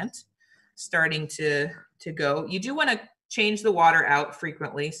avocado plant starting to go. You do want to change the water out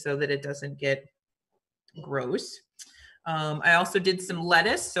frequently so that it doesn't get gross. I also did some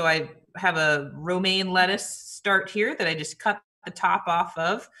lettuce. So I have a romaine lettuce start here that I just cut the top off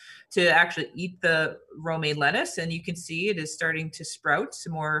of to actually eat the romaine lettuce. And you can see it is starting to sprout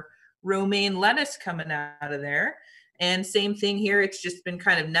some more romaine lettuce coming out of there. And same thing here. It's just been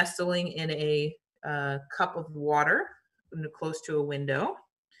kind of nestling in a cup of water close to a window.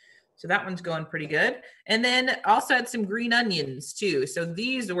 So that one's going pretty good. And then also had some green onions too. So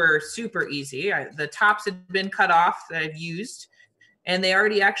these were super easy. The tops had been cut off that I've used, and they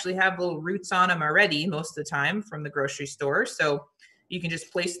already actually have little roots on them already most of the time from the grocery store. So you can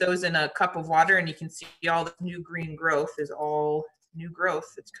just place those in a cup of water, and you can see all the new green growth is all new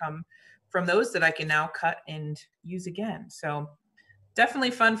growth that's come from those that I can now cut and use again. So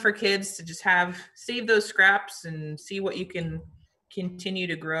definitely fun for kids to just save those scraps and see what you can continue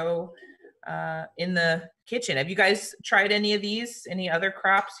to grow in the kitchen. Have you guys tried any of these? Any other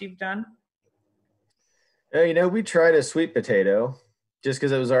crops you've done? We tried a sweet potato just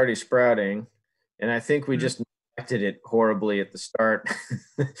because it was already sprouting. And I think we just neglected it horribly at the start.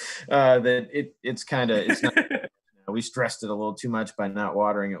 It's not, we stressed it a little too much by not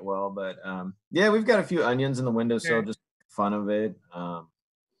watering it well. But we've got a few onions in the windowsill, just fun of it.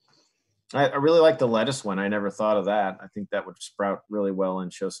 I really like the lettuce one. I never thought of that. I think that would sprout really well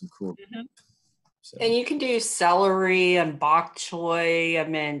and show some cool. So. And you can do celery and bok choy. I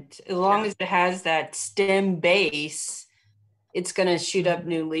mean, as long as it has that stem base, it's going to shoot up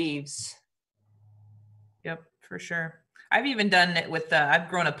new leaves. Yep, for sure. I've even done it with I've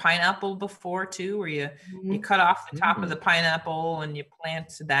grown a pineapple before too, where you cut off the top of the pineapple and you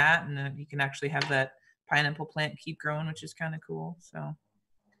plant that, and you can actually have that pineapple plant keep growing, which is kind of cool. So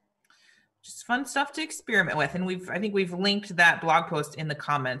just fun stuff to experiment with. And I think we've linked that blog post in the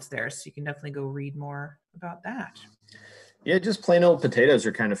comments there, so you can definitely go read more about that. Yeah, just plain old potatoes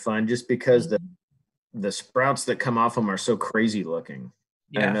are kind of fun just because the sprouts that come off them are so crazy looking.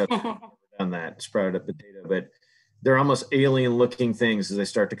 Yeah. I don't know if you've done that, sprouted a potato, but they're almost alien looking things as they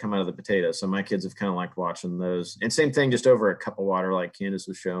start to come out of the potato. So my kids have kind of liked watching those. And same thing, just over a cup of water like Candice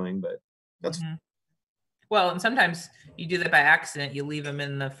was showing, but that's well, and sometimes you do that by accident. You leave them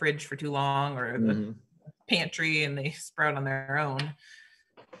in the fridge for too long or the pantry, and they sprout on their own.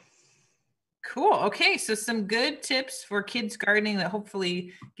 Cool. Okay, so some good tips for kids gardening that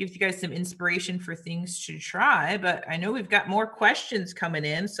hopefully gives you guys some inspiration for things to try. But I know we've got more questions coming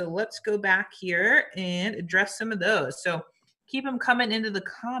in, so let's go back here and address some of those. So keep them coming into the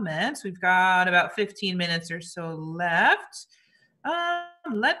comments. We've got about 15 minutes or so left.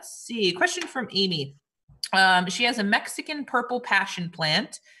 Let's see. Question from Amy. She has a Mexican purple passion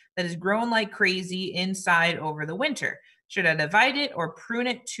plant that has grown like crazy inside over the winter. Should I divide it or prune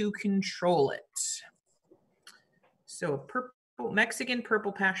it to control it? So a Mexican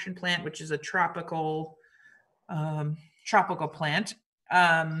purple passion plant, which is a tropical plant.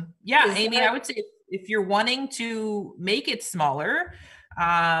 Amy, I would say if you're wanting to make it smaller,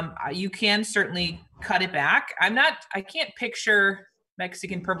 you can certainly cut it back. I can't picture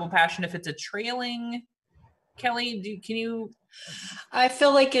Mexican purple passion if it's a trailing. Kelly, can you? I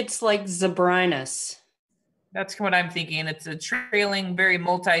feel like it's like Zabrinus. That's what I'm thinking. It's a trailing, very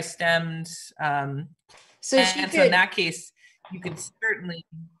multi-stemmed. So in that case, you could certainly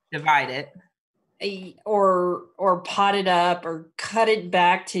divide it. Or pot it up or cut it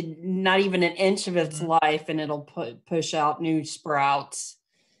back to not even an inch of its life, and it'll push out new sprouts.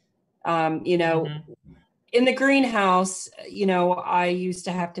 In the greenhouse, I used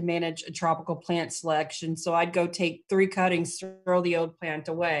to have to manage a tropical plant selection. So I'd go take 3 cuttings, throw the old plant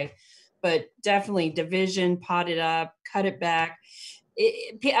away. But definitely division, pot it up, cut it back.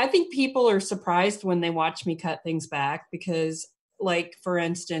 I think people are surprised when they watch me cut things back because, like, for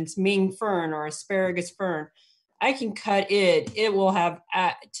instance, Ming fern or asparagus fern, I can cut it. It will have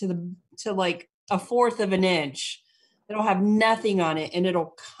to like 1/4 of an inch. It'll have nothing on it, and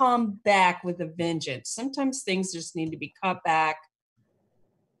it'll come back with a vengeance. Sometimes things just need to be cut back.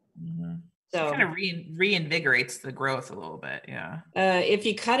 So it kind of reinvigorates the growth a little bit. Yeah. If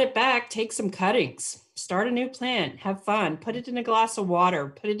you cut it back, take some cuttings, start a new plant, have fun, put it in a glass of water,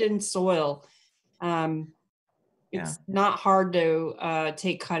 put it in soil. It's not hard to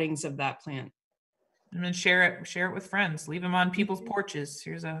take cuttings of that plant. And then share it with friends. Leave them on people's porches.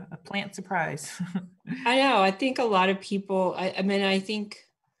 Here's a plant surprise. I know. I think a lot of people, I think,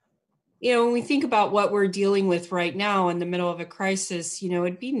 when we think about what we're dealing with right now in the middle of a crisis,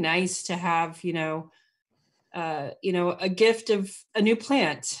 it'd be nice to have, a gift of a new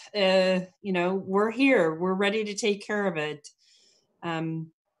plant. We're here. We're ready to take care of it.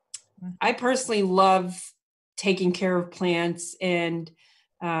 I personally love taking care of plants and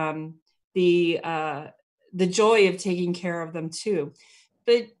the joy of taking care of them too.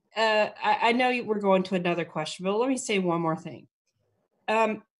 But I know we're going to another question, but let me say one more thing.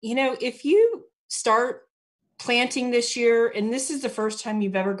 If you start planting this year, and this is the first time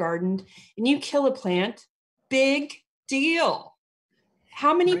you've ever gardened, and you kill a plant, big deal.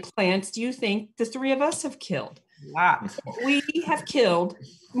 How many plants do you think the three of us have killed? Lots. We have killed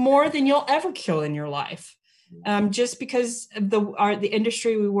more than you'll ever kill in your life, just because of the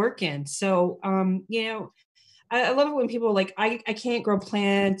industry we work in. So, I love it when people are like, I can't grow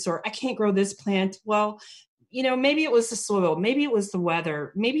plants, or I can't grow this plant. Well, maybe it was the soil, maybe it was the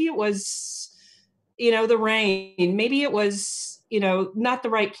weather, maybe it was, the rain, maybe it was, not the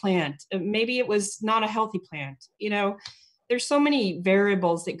right plant. Maybe it was not a healthy plant. There's so many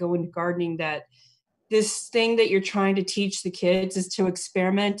variables that go into gardening, that this thing that you're trying to teach the kids is to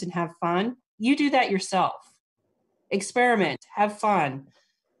experiment and have fun. You do that yourself. Experiment, have fun.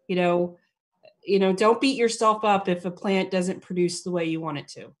 Don't beat yourself up if a plant doesn't produce the way you want it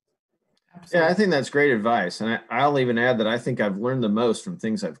to. Absolutely. Yeah, I think that's great advice. And I'll even add that I think I've learned the most from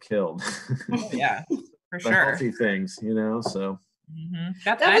things I've killed. Yeah, for the sure. Healthy things, so. Mm-hmm.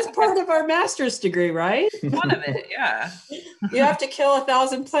 That was part of our master's degree, right? One of it, yeah. You have to kill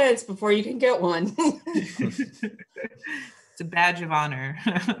 1,000 plants before you can get one. It's a badge of honor.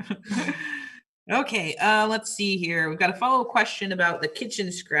 Okay, let's see here. We've got a follow-up question about the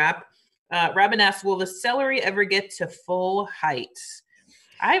kitchen scrap. Robin asks, will the celery ever get to full height?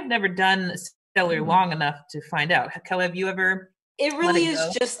 I've never done celery long enough to find out. Kelly, have you ever? It really is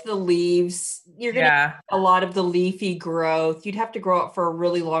just the leaves. You're going to get a lot of the leafy growth. You'd have to grow it for a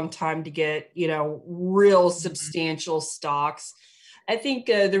really long time to get, real substantial stalks. I think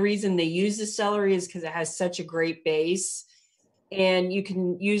the reason they use the celery is because it has such a great base, and you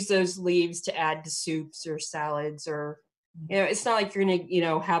can use those leaves to add to soups or salads, or, it's not like you're going to,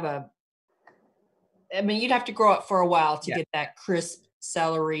 you'd have to grow it for a while to get that crisp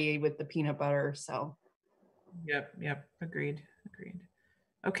celery with the peanut butter. So. Yep. Agreed.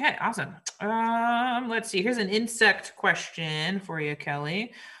 Okay, awesome. Let's see. Here's an insect question for you,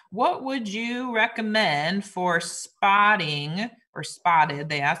 Kelly. What would you recommend for spotted,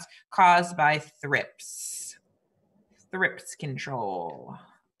 they ask, caused by thrips? Thrips control.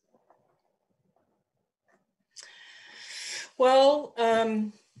 Well,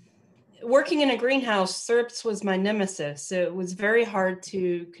 working in a greenhouse, thrips was my nemesis. It was very hard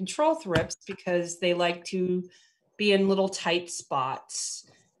to control thrips because they like to be in little tight spots,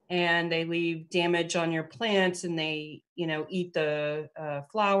 and they leave damage on your plants, and they, eat the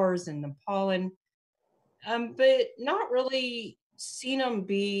flowers and the pollen. But not really seen them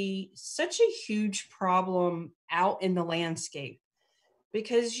be such a huge problem out in the landscape,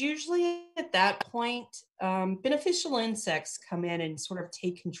 because usually at that point, beneficial insects come in and sort of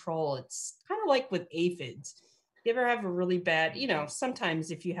take control. It's kind of like with aphids. You ever have a really bad, sometimes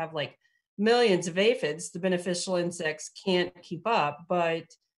if you have like millions of aphids, the beneficial insects can't keep up, but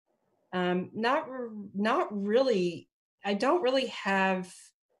not really. I don't really have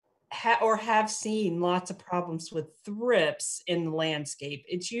seen lots of problems with thrips in the landscape.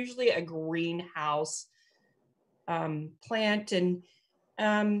 It's usually a greenhouse plant, and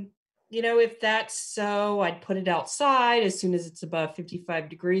if that's so, I'd put it outside as soon as it's above 55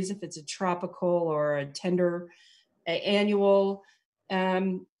 degrees, if it's a tropical or a tender annual.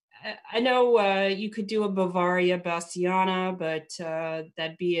 I know you could do a Bavaria bassiana, but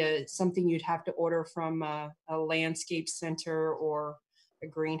that'd be something you'd have to order from a landscape center or a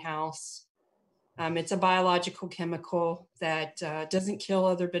greenhouse. It's a biological chemical that doesn't kill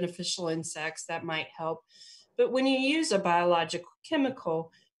other beneficial insects. That might help. But when you use a biological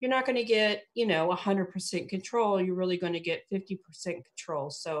chemical, you're not going to get, 100% control. You're really going to get 50% control.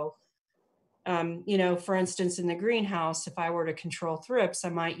 So, for instance, in the greenhouse, if I were to control thrips, I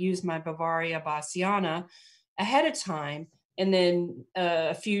might use my Bavaria bassiana ahead of time. And then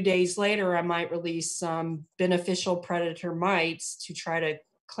a few days later, I might release some beneficial predator mites to try to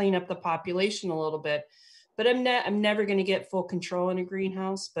clean up the population a little bit. But I'm never going to get full control in a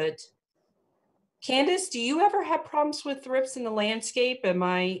greenhouse. But Candice, do you ever have problems with thrips in the landscape?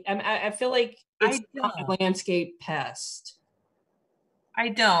 I feel like it's not a landscape pest. I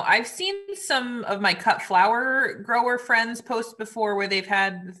don't. I've seen some of my cut flower grower friends post before where they've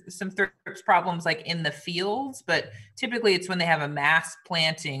had some thrips problems like in the fields, but typically it's when they have a mass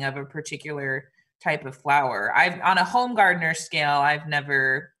planting of a particular type of flower. On a home gardener scale, I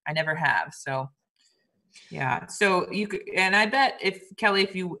never have. So yeah. So you could, and I bet if Kelly,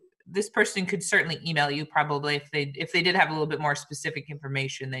 this person could certainly email you probably if they did have a little bit more specific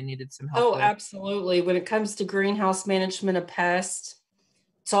information they needed some help with. Absolutely. When it comes to greenhouse management of pests,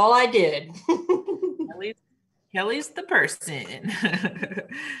 it's all I did. Kelly's the person.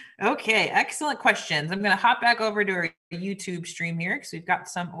 Okay, excellent questions. I'm going to hop back over to our YouTube stream here because we've got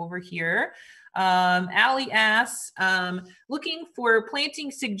some over here. Allie asks, looking for planting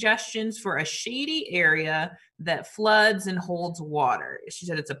suggestions for a shady area that floods and holds water. She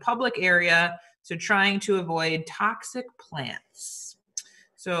said it's a public area, so trying to avoid toxic plants.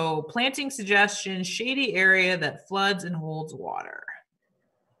 So planting suggestions, shady area that floods and holds water.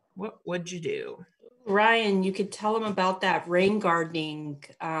 What would you do? Ryan, you could tell them about that rain gardening.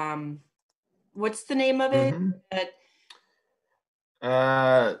 What's the name of it? That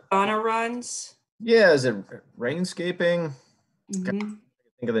Donna runs? Yeah, is it Rainscaping? Mm-hmm.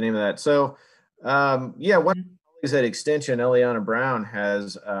 Think of the name of that. So, yeah, one of the colleagues at Extension, Eliana Brown,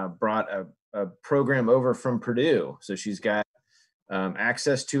 has brought a program over from Purdue. So she's got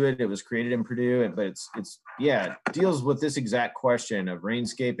access to it. It was created in Purdue, but it deals with this exact question of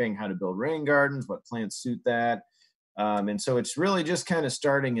rainscaping, how to build rain gardens, what plants suit that. And so it's really just kind of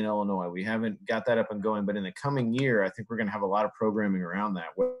starting in Illinois. We haven't got that up and going, but in the coming year, I think we're going to have a lot of programming around that,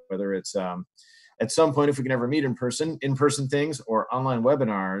 whether it's at some point, if we can ever meet in person things or online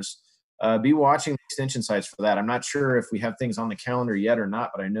webinars, be watching the extension sites for that. I'm not sure if we have things on the calendar yet or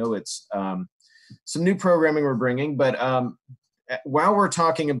not, but I know it's some new programming we're bringing. But while we're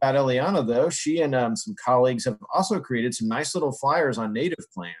talking about Eliana, though, she and some colleagues have also created some nice little flyers on native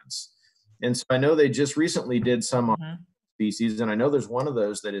plants. And so I know they just recently did some on species, and I know there's one of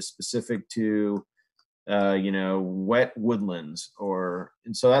those that is specific to wet woodlands,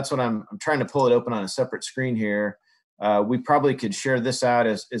 and so that's what I'm trying to pull it open on a separate screen here. We probably could share this out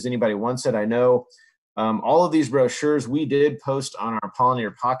as anybody wants it. I know all of these brochures we did post on our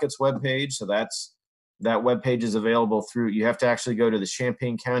Pollinator Pockets webpage. So that webpage is available through, you have to actually go to the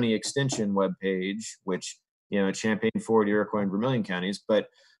Champaign County Extension webpage, which, it's Champaign, Ford, Iroquois, and Vermilion counties. But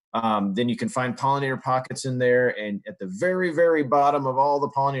then you can find Pollinator Pockets in there. And at the very, very bottom of all the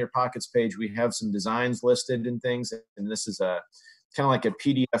Pollinator Pockets page, we have some designs listed and things. And this is a kind of like a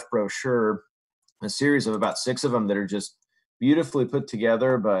PDF brochure, a series of about 6 of them that are just beautifully put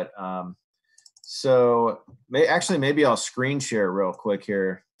together. But maybe I'll screen share real quick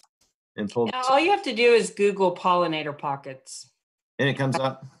here and pull. Yeah, all you have to do is Google Pollinator Pockets. And it comes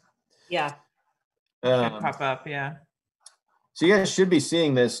up? Yeah. Pop up, yeah. So you guys should be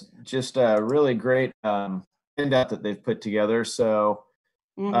seeing this, just a really great handout that they've put together. So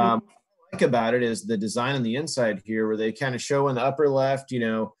what I like about it is the design on the inside here, where they kind of show in the upper left,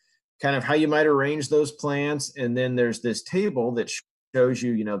 kind of how you might arrange those plants. And then there's this table that shows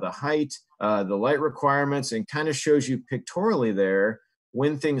you, the height, the light requirements, and kind of shows you pictorially there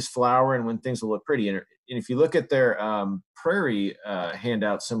when things flower and when things will look pretty. And if you look at their prairie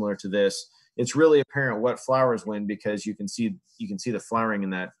handout similar to this, it's really apparent what flowers when, because you can see the flowering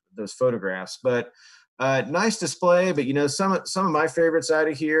in those photographs. But nice display. But some of my favorites out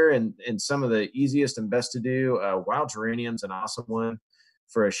of here, and some of the easiest and best to do, wild geranium's an awesome one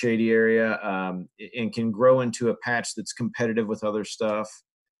for a shady area, and can grow into a patch that's competitive with other stuff.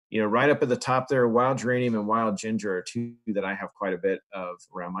 Right up at the top there, wild geranium and wild ginger are 2 that I have quite a bit of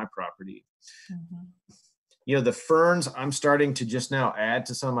around my property. The ferns, I'm starting to just now add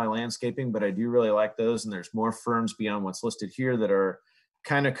to some of my landscaping, but I do really like those. And there's more ferns beyond what's listed here that are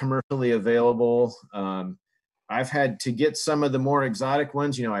kind of commercially available. I've had to get some of the more exotic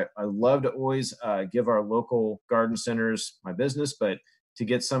ones. I love to always give our local garden centers my business, but to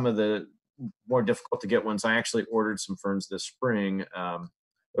get some of the more difficult to get ones, I actually ordered some ferns this spring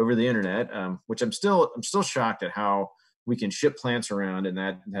over the internet, which I'm still shocked at how we can ship plants around, and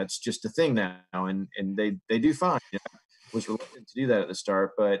that's just a thing now, and they do fine. I was reluctant to do that at the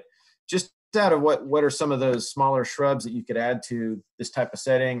start, but just out of what are some of those smaller shrubs that you could add to this type of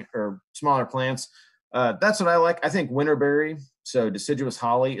setting, or smaller plants, that's what I like. I think winterberry, so deciduous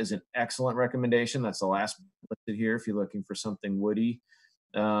holly, is an excellent recommendation. That's the last listed here if you're looking for something woody.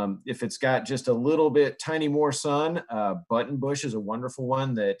 If it's got just a little bit tiny more sun, button bush is a wonderful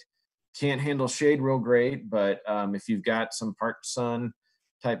one that can't handle shade real great, but if you've got some part sun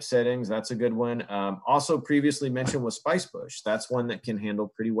type settings, that's a good one. Also previously mentioned was spice bush. That's one that can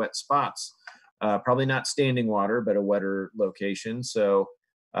handle pretty wet spots. Probably not standing water, but a wetter location. So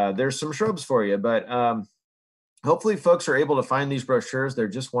there's some shrubs for you, but hopefully folks are able to find these brochures. They're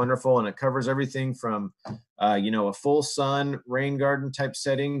just wonderful, and it covers everything from a full sun rain garden type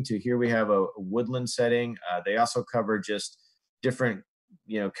setting to here we have a woodland setting. They also cover just different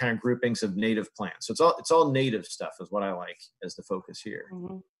kind of groupings of native plants. So it's all native stuff is what I like as the focus here.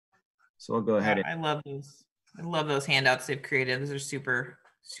 So we'll go ahead. I love those. I love those handouts they've created. Those are super,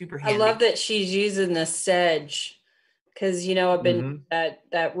 super handy. I love that she's using the sedge Because, you know, I've been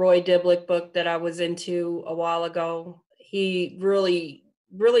that Roy Diblick book that I was into a while ago. He really,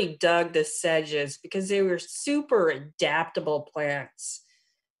 really dug the sedges because they were super adaptable plants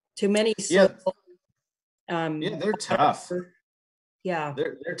to many soil. Yeah, they're tough. Yeah.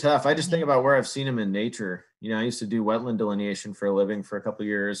 They're tough. I just think about where I've seen them in nature. You know, I used to do wetland delineation for a living for a couple of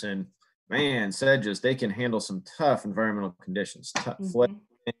years, and man, sedges, they can handle some tough environmental conditions, tough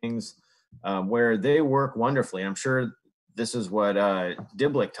things, where they work wonderfully. I'm sure this is what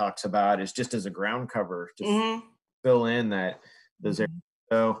Diblick talks about, is just as a ground cover to fill in those areas.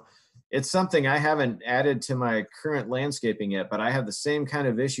 So it's something I haven't added to my current landscaping yet, but I have the same kind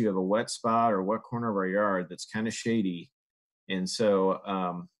of issue of a wet spot or wet corner of our yard that's kind of shady. And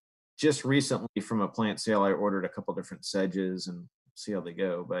so just recently from a plant sale, I ordered a couple different sedges and see how they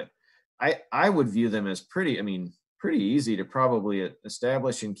go. But I would view them as pretty easy to probably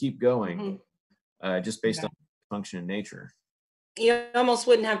establish and keep going, just based on function in nature. You almost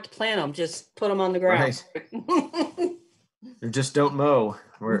wouldn't have to plant them, just put them on the ground. Right. Or just don't mow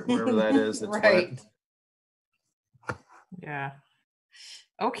wherever that is. That's right. Wet. Yeah.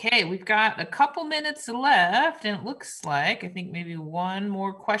 Okay, we've got a couple minutes left, and it looks like I think maybe one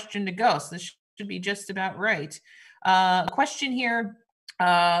more question to go. So this should be just about right. Question here.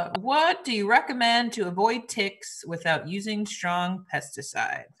 What do you recommend to avoid ticks without using strong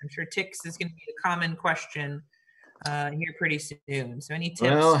pesticides? I'm sure ticks is going to be a common question here pretty soon. So any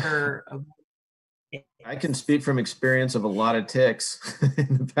tips for avoiding ticks? I can speak from experience of a lot of ticks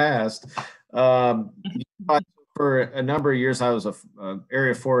in the past. For a number of years, I was an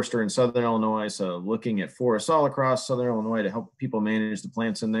area forester in Southern Illinois, so looking at forests all across Southern Illinois to help people manage the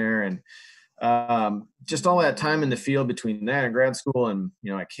plants in there. And just all that time in the field between that and grad school, and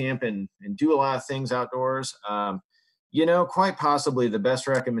I camp and do a lot of things outdoors. Quite possibly the best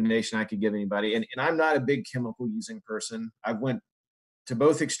recommendation I could give anybody, and I'm not a big chemical using person. I went to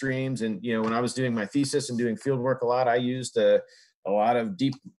both extremes, and when I was doing my thesis and doing field work a lot, I used a lot of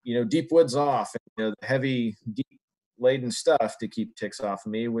deep woods off, the heavy, deep laden stuff to keep ticks off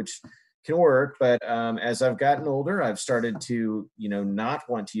of me, which can work. But as I've gotten older, I've started to, not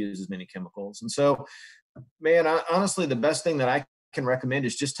want to use as many chemicals. And so, man, honestly, the best thing that I can recommend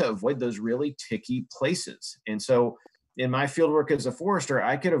is just to avoid those really ticky places. And so in my field work as a forester,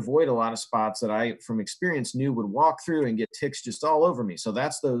 I could avoid a lot of spots that I, from experience, knew would walk through and get ticks just all over me. So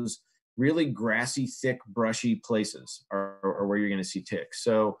that's those really grassy, thick, brushy places are where you're going to see ticks.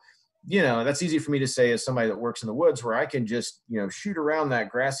 So, that's easy for me to say as somebody that works in the woods, where I can just, shoot around that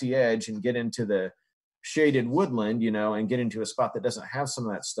grassy edge and get into the shaded woodland, and get into a spot that doesn't have some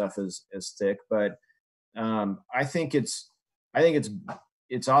of that stuff as thick. But I think it's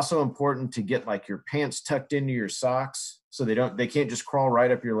also important to get like your pants tucked into your socks so they can't just crawl right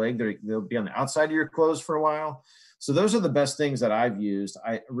up your leg. They'll be on the outside of your clothes for a while. So those are the best things that I've used.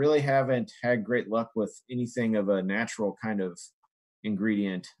 I really haven't had great luck with anything of a natural kind of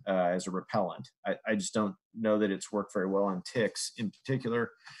ingredient as a repellent. I just don't know that it's worked very well on ticks in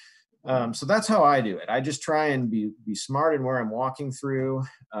particular. So that's how I do it. I just try and be smart in where I'm walking through.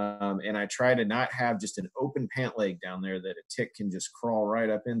 And I try to not have just an open pant leg down there that a tick can just crawl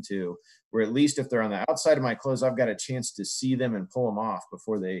right up into, where at least if they're on the outside of my clothes, I've got a chance to see them and pull them off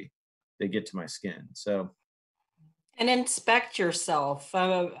before they get to my skin. So. And inspect yourself.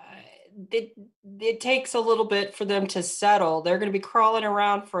 It takes a little bit for them to settle. They're going to be crawling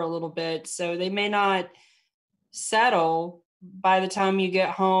around for a little bit, so they may not settle by the time you get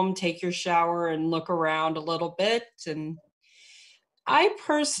home, take your shower, and look around a little bit. And I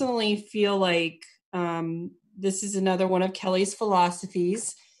personally feel like this is another one of Kelly's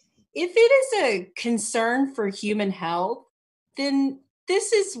philosophies. If it is a concern for human health, then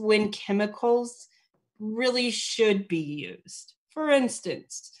this is when chemicals really should be used. For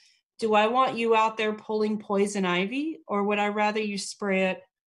instance, do I want you out there pulling poison ivy, or would I rather you spray it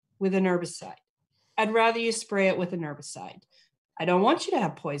with an herbicide? I'd rather you spray it with an herbicide. I don't want you to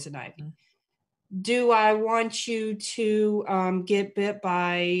have poison ivy. Do I want you to get bit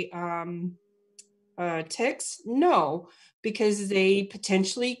by ticks? No, because they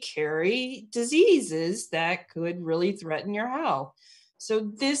potentially carry diseases that could really threaten your health.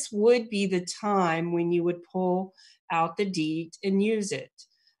 So this would be the time when you would pull out the DEET and use it.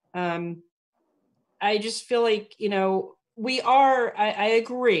 I just feel like, I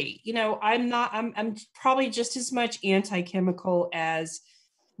agree. I'm probably just as much anti-chemical as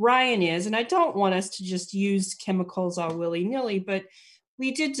Ryan is, and I don't want us to just use chemicals all willy-nilly, but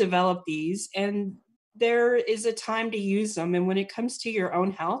we did develop these, and there is a time to use them. And when it comes to your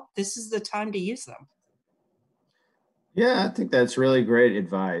own health, this is the time to use them. Yeah, I think that's really great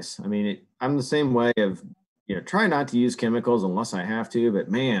advice. I mean, I'm the same way of, try not to use chemicals unless I have to, but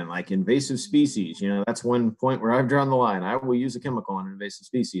man, like invasive species, that's one point where I've drawn the line. I will use a chemical on an invasive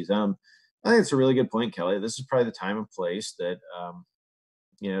species. I think it's a really good point, Kelly. This is probably the time and place that,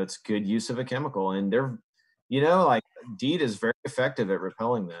 it's good use of a chemical, and they're, like DEET is very effective at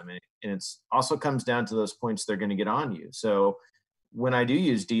repelling them. And it's also comes down to those points they're going to get on you. So when I do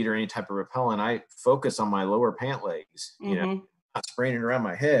use DEET or any type of repellent, I focus on my lower pant legs, not spraying it around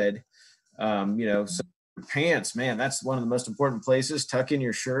my head. So pants, man, that's one of the most important places. Tuck in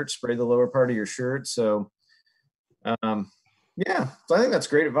your shirt, spray the lower part of your shirt. So, so I think that's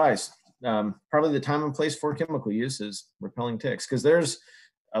great advice. Probably the time and place for chemical use is repelling ticks, because there's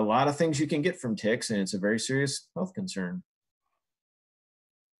a lot of things you can get from ticks, and it's a very serious health concern.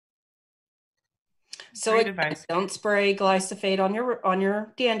 So don't spray glyphosate on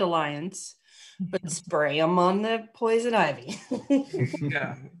your dandelions, but spray them on the poison ivy.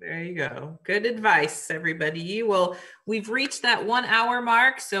 There you go. Good advice, everybody. Well, we've reached that 1 hour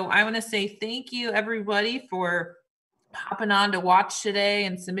mark. So I want to say thank you, everybody, for hopping on to watch today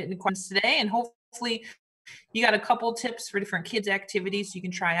and submitting questions today. And hopefully you got a couple tips for different kids' activities you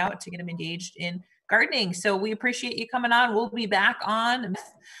can try out to get them engaged in gardening. So we appreciate you coming on. We'll be back on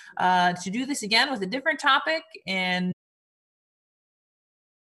to do this again with a different topic and